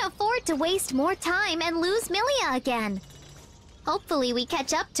can't afford to waste more time and lose Milia again. Hopefully we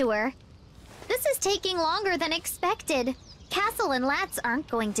catch up to her. This is taking longer than expected. Castle and Lats aren't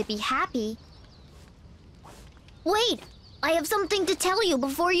going to be happy. Wait! I have something to tell you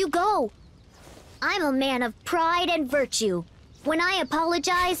before you go. I'm a man of pride and virtue. When I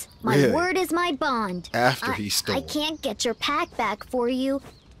apologize, my Really? word is my bond. After he stole. I can't get your pack back for you,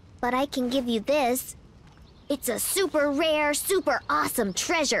 but I can give you this. It's a super rare, super awesome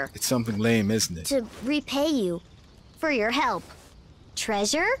treasure It's something lame, isn't it? to repay you for your help.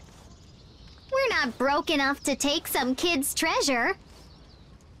 Treasure? We're not broke enough to take some kid's treasure.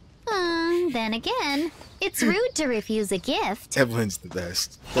 Then again, it's rude to refuse a gift. Evelyn's the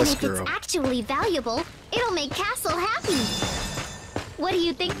best. And Best if girl. it's actually valuable, it'll make Castle happy. What do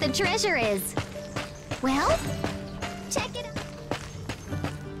you think the treasure is? Well, check it out.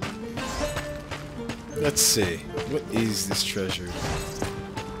 Let's see. What is this treasure?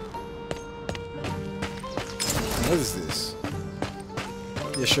 What is this?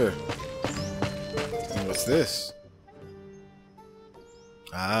 Yeah, sure. And what's this?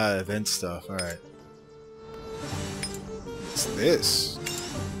 Ah, event stuff. Alright. What's this?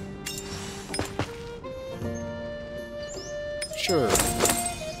 Sure.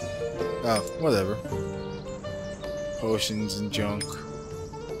 Oh, whatever. Potions and junk.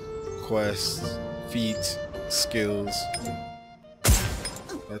 Quests. Feat. Skills.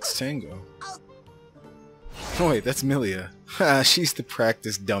 That's Tango. Oh wait, that's Milia. Ha, she's the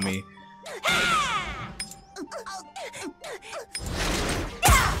practice dummy.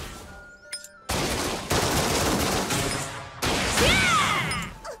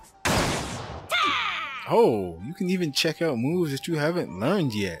 Oh, you can even check out moves that you haven't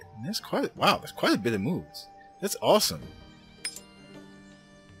learned yet. And that's quite wow, that's quite a bit of moves. That's awesome.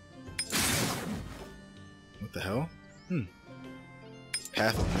 What the hell?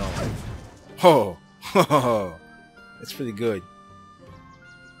 Path of Null. Oh, that's pretty good.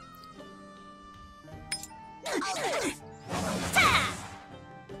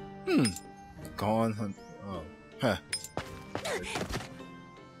 Gone hunt. Oh, huh.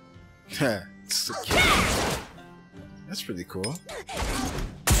 It's a kid. That's pretty cool.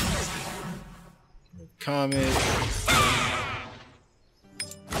 Comet.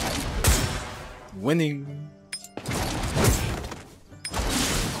 Winning.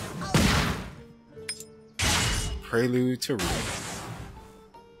 Prelude to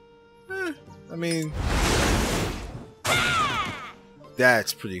Ruin. I mean,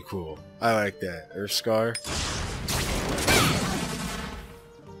 that's pretty cool. I like that. Earth Scar.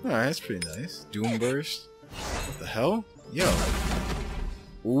 Alright, that's pretty nice. Doom Burst. What the hell? Yo.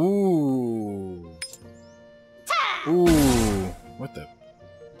 Ooh. Ooh. What the?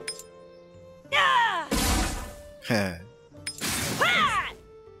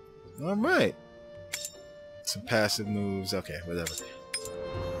 Alright. Some passive moves. Okay, whatever.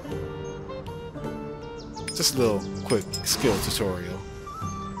 Just a little quick skill tutorial.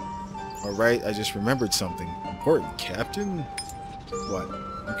 Alright, I just remembered something important, Captain. What?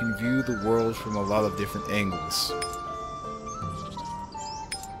 You can view the world from a lot of different angles.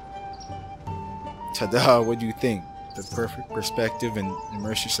 Ta-da, what do you think? The perfect perspective and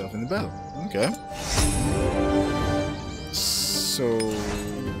immerse yourself in the battle. Okay. So,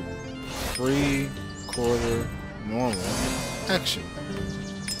 free, quarter, normal, action.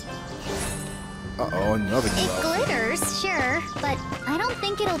 Uh-oh, another new It outfit. glitters, sure, but I don't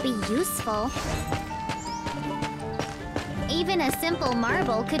think it'll be useful. Even a simple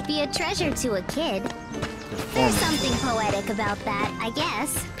marble could be a treasure to a kid. There's something poetic about that, I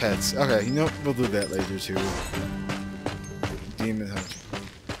guess. Pets. Okay, you know, we'll do that later too. Demon Hunter.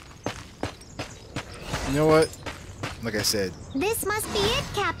 You know what? Like I said, This must be it,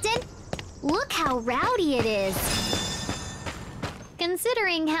 Captain. Look how rowdy it is.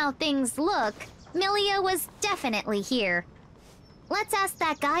 Considering how things look, Milia was definitely here. Let's ask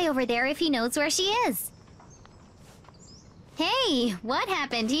that guy over there if he knows where she is. Hey, what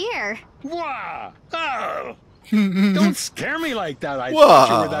happened here? Wow! Oh! Don't scare me like that. I thought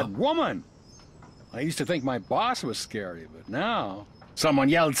you were that woman. I used to think my boss was scary, but now... Someone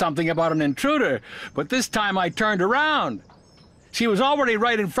yelled something about an intruder, but this time I turned around. She was already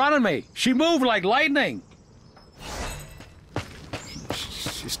right in front of me. She moved like lightning.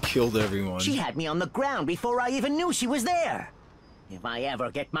 She's killed everyone. She had me on the ground before I even knew she was there. If I ever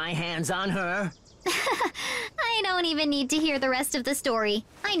get my hands on her... I don't even need to hear the rest of the story.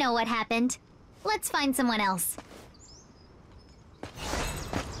 I know what happened. Let's find someone else.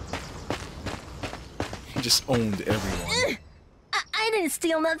 He just owned everyone. I didn't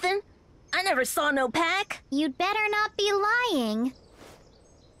steal nothing. I never saw no pack. You'd better not be lying.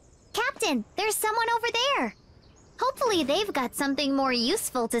 Captain, there's someone over there. Hopefully they've got something more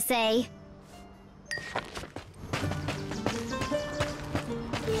useful to say.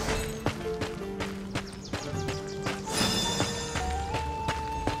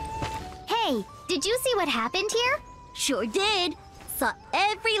 Hey, did you see what happened here? Sure did. Saw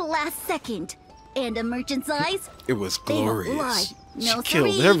every last second. And a merchant's eyes? It was They don't lie. glorious. She No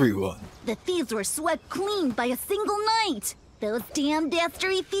killed siree. everyone. The thieves were swept clean by a single night. Those damn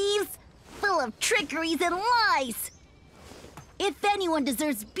dastardly thieves, full of trickeries and lies. If anyone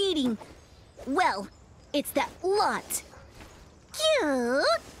deserves beating, well, it's that lot. Cute.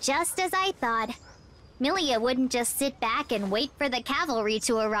 Just as I thought. Milia wouldn't just sit back and wait for the cavalry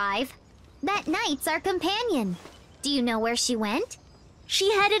to arrive. That knight's our companion. Do you know where she went?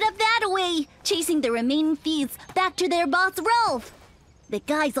 She headed up that way, chasing the remaining thieves back to their boss, Rolf. The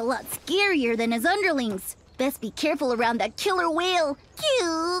guy's a lot scarier than his underlings. Best be careful around that killer whale.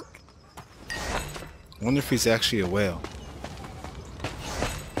 Cute. Wonder if he's actually a whale.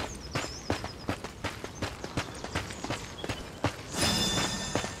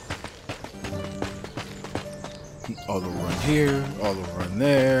 Auto run here, auto run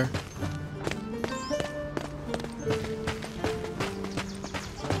there.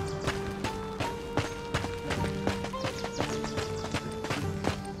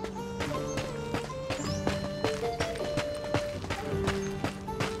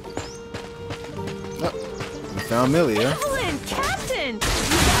 Found Milia. Evelyn, Captain! You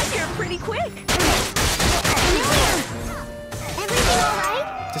got here pretty quick. Everything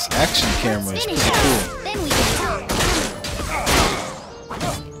alright? This action camera is Finish pretty up. cool. Then we can talk.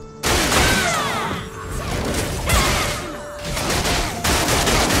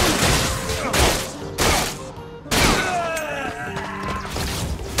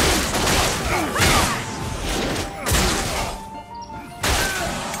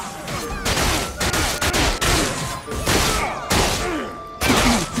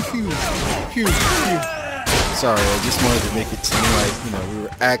 Phew, phew. Sorry, I just wanted to make it seem like, you know, we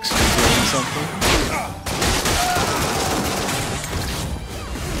were actually doing something.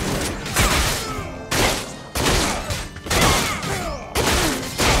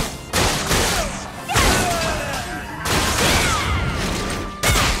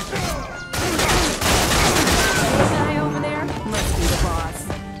 The guy over there must be the boss.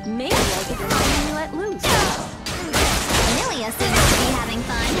 Maybe I could finally let loose. Milia seems to be having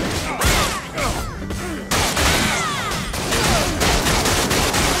fun.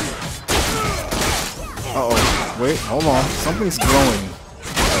 Uh-oh. Wait, hold on. Something's glowing.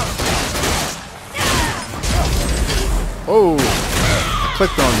 Oh! I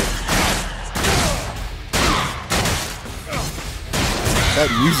clicked on it. That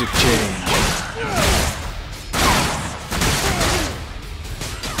music changed.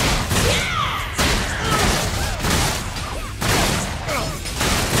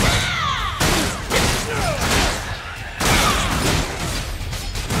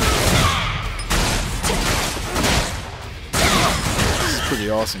 Pretty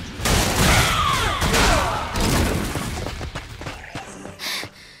awesome.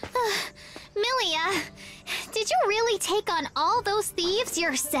 Milia, did you really take on all those thieves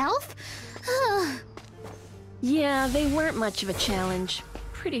yourself? Yeah, they weren't much of a challenge.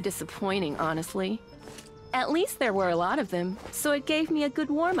 Pretty disappointing, honestly. At least there were a lot of them, so it gave me a good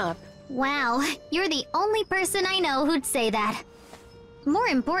warm-up. Wow, you're the only person I know who'd say that. More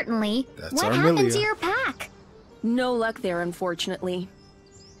importantly, That's what our happened to Milia. your pack? No luck there, unfortunately.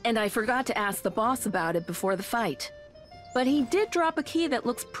 And I forgot to ask the boss about it before the fight. But he did drop a key that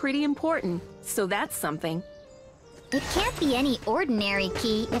looks pretty important, so that's something. It can't be any ordinary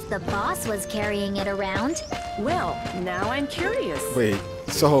key if the boss was carrying it around. Well, now I'm curious. Wait,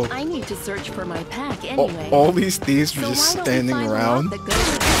 So I need to search for my pack anyway. all these thieves were So just why don't we standing find the around, lock that goes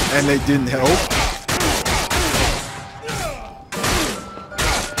with and they didn't help.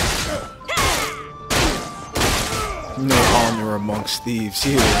 No honor amongst thieves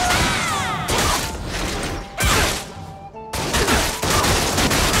here.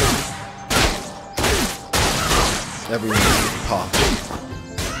 Everyone's getting popped.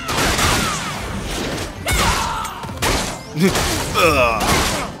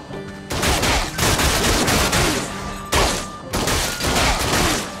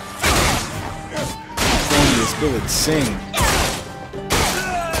 Only this village sing.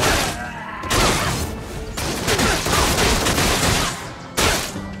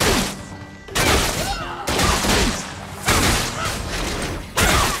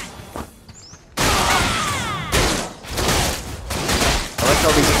 How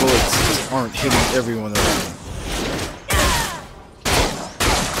these bullets just aren't hitting everyone around.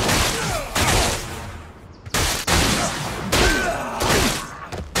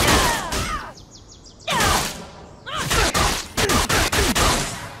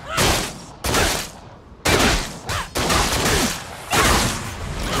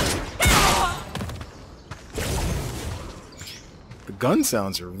 The gun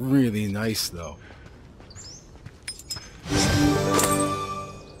sounds are really nice though.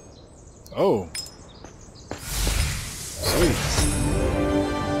 Oh. Sweet.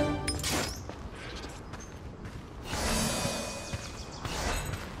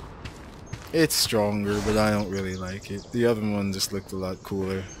 It's stronger, but I don't really like it. The other one just looked a lot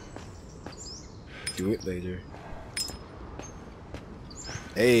cooler. Do it later.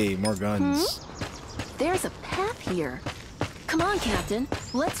 Hey, more guns. There's a path here. Come on, Captain.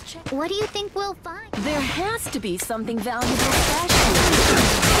 Let's check. What do you think we'll find? There has to be something valuable stashed here.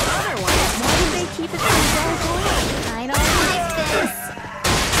 Otherwise, why would they keep it so dark away? I don't like this.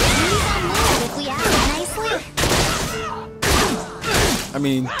 Maybe they'll move if we act nicely. I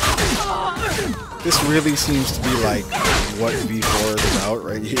mean, this really seems to be like what V4 is about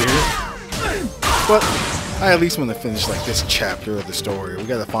right here. But I at least want to finish like this chapter of the story. We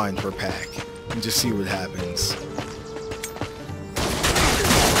gotta find her pack and just see what happens.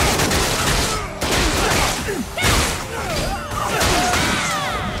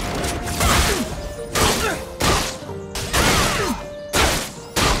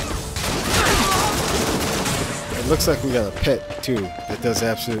 Looks like we got a pet too that does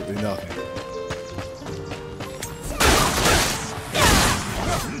absolutely nothing.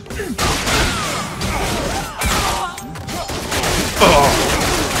 Oh.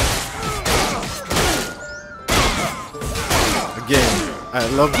 Again, I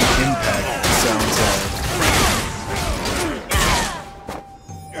love the impact the sounds have.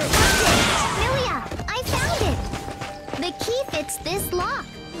 Milia, I found it! The key fits this lock.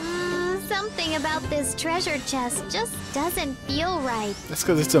 Something about this treasure chest just doesn't feel right. That's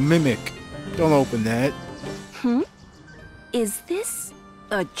because it's a mimic. Don't open that. Is this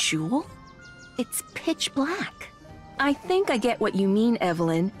a jewel? It's pitch black. I think I get what you mean,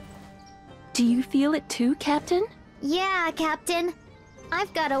 Evelyn. Do you feel it too, Captain? Yeah, Captain.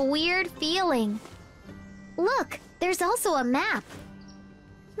 I've got a weird feeling. Look, there's also a map.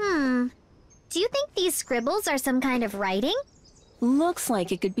 Do you think these scribbles are some kind of writing? Looks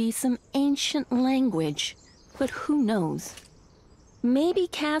like it could be some ancient language, but who knows? Maybe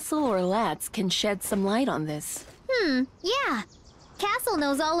Castle or Latz can shed some light on this. Yeah. Castle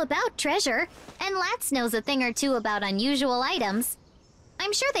knows all about treasure, and Latz knows a thing or two about unusual items.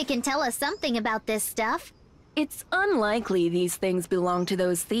 I'm sure they can tell us something about this stuff. It's unlikely these things belong to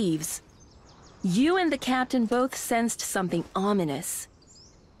those thieves. You and the captain both sensed something ominous.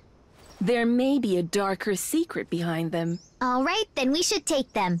 There may be a darker secret behind them. All right, then we should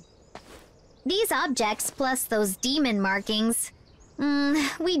take them. These objects, plus those demon markings...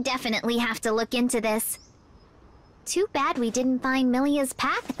 we definitely have to look into this. Too bad we didn't find Milia's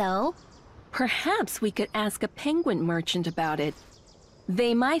pack, though. Perhaps we could ask a penguin merchant about it.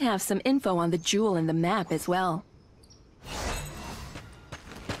 They might have some info on the jewel and the map as well.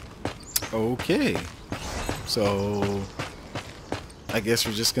 Okay. So... I guess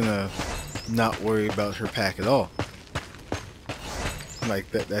we're just gonna not worry about her pack at all. Like,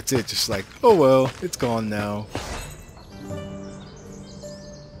 that's it. Just like, oh well, it's gone now.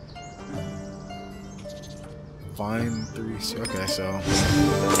 Find 3... Okay, so...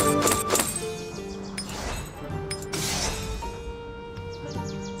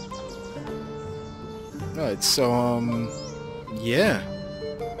 Alright, so, yeah.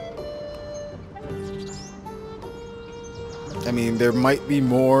 I mean, there might be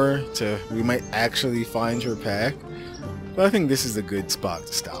more to... We might actually find her pack. but I think this is a good spot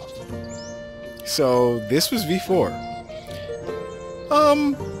to stop. So this was V4.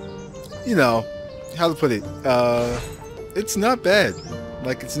 You know, how to put it, it's not bad.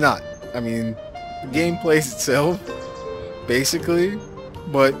 Like, it's not. I mean, the game plays itself, basically,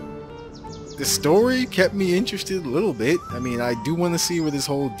 but the story kept me interested a little bit. I mean, I do want to see where this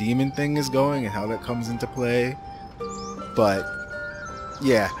whole demon thing is going and how that comes into play. But,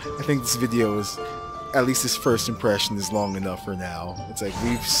 yeah, I think this video is, at least this first impression is long enough for now. It's like,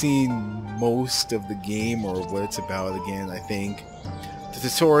 we've seen most of the game, or what it's about again, I think. The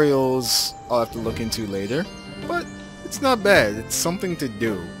tutorials I'll have to look into later, but it's not bad. It's something to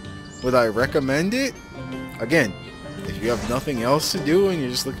do. Would I recommend it? Again, if you have nothing else to do and you're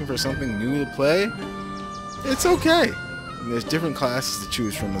just looking for something new to play, it's okay. And there's different classes to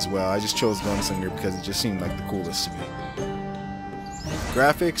choose from as well. I just chose Gunslinger because it just seemed like the coolest to me.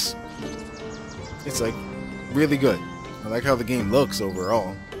 Graphics, it's like really good. I like how the game looks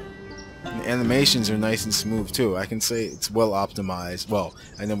overall. And the animations are nice and smooth too. I can say it's well optimized. Well,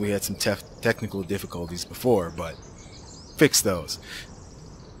 I know we had some technical difficulties before, but fix those.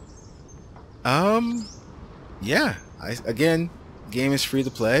 Yeah. Again, game is free to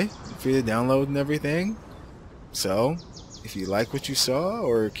play, free to download and everything. So, if you like what you saw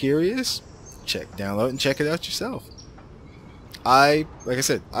or are curious, download and check it out yourself. Like I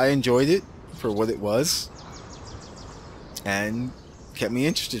said, I enjoyed it for what it was, and kept me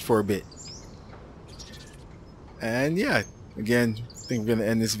interested for a bit. And yeah, again, I think we're gonna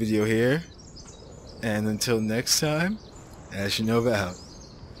end this video here. And until next time, AzureNova out.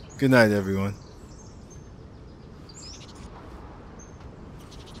 Good night, everyone.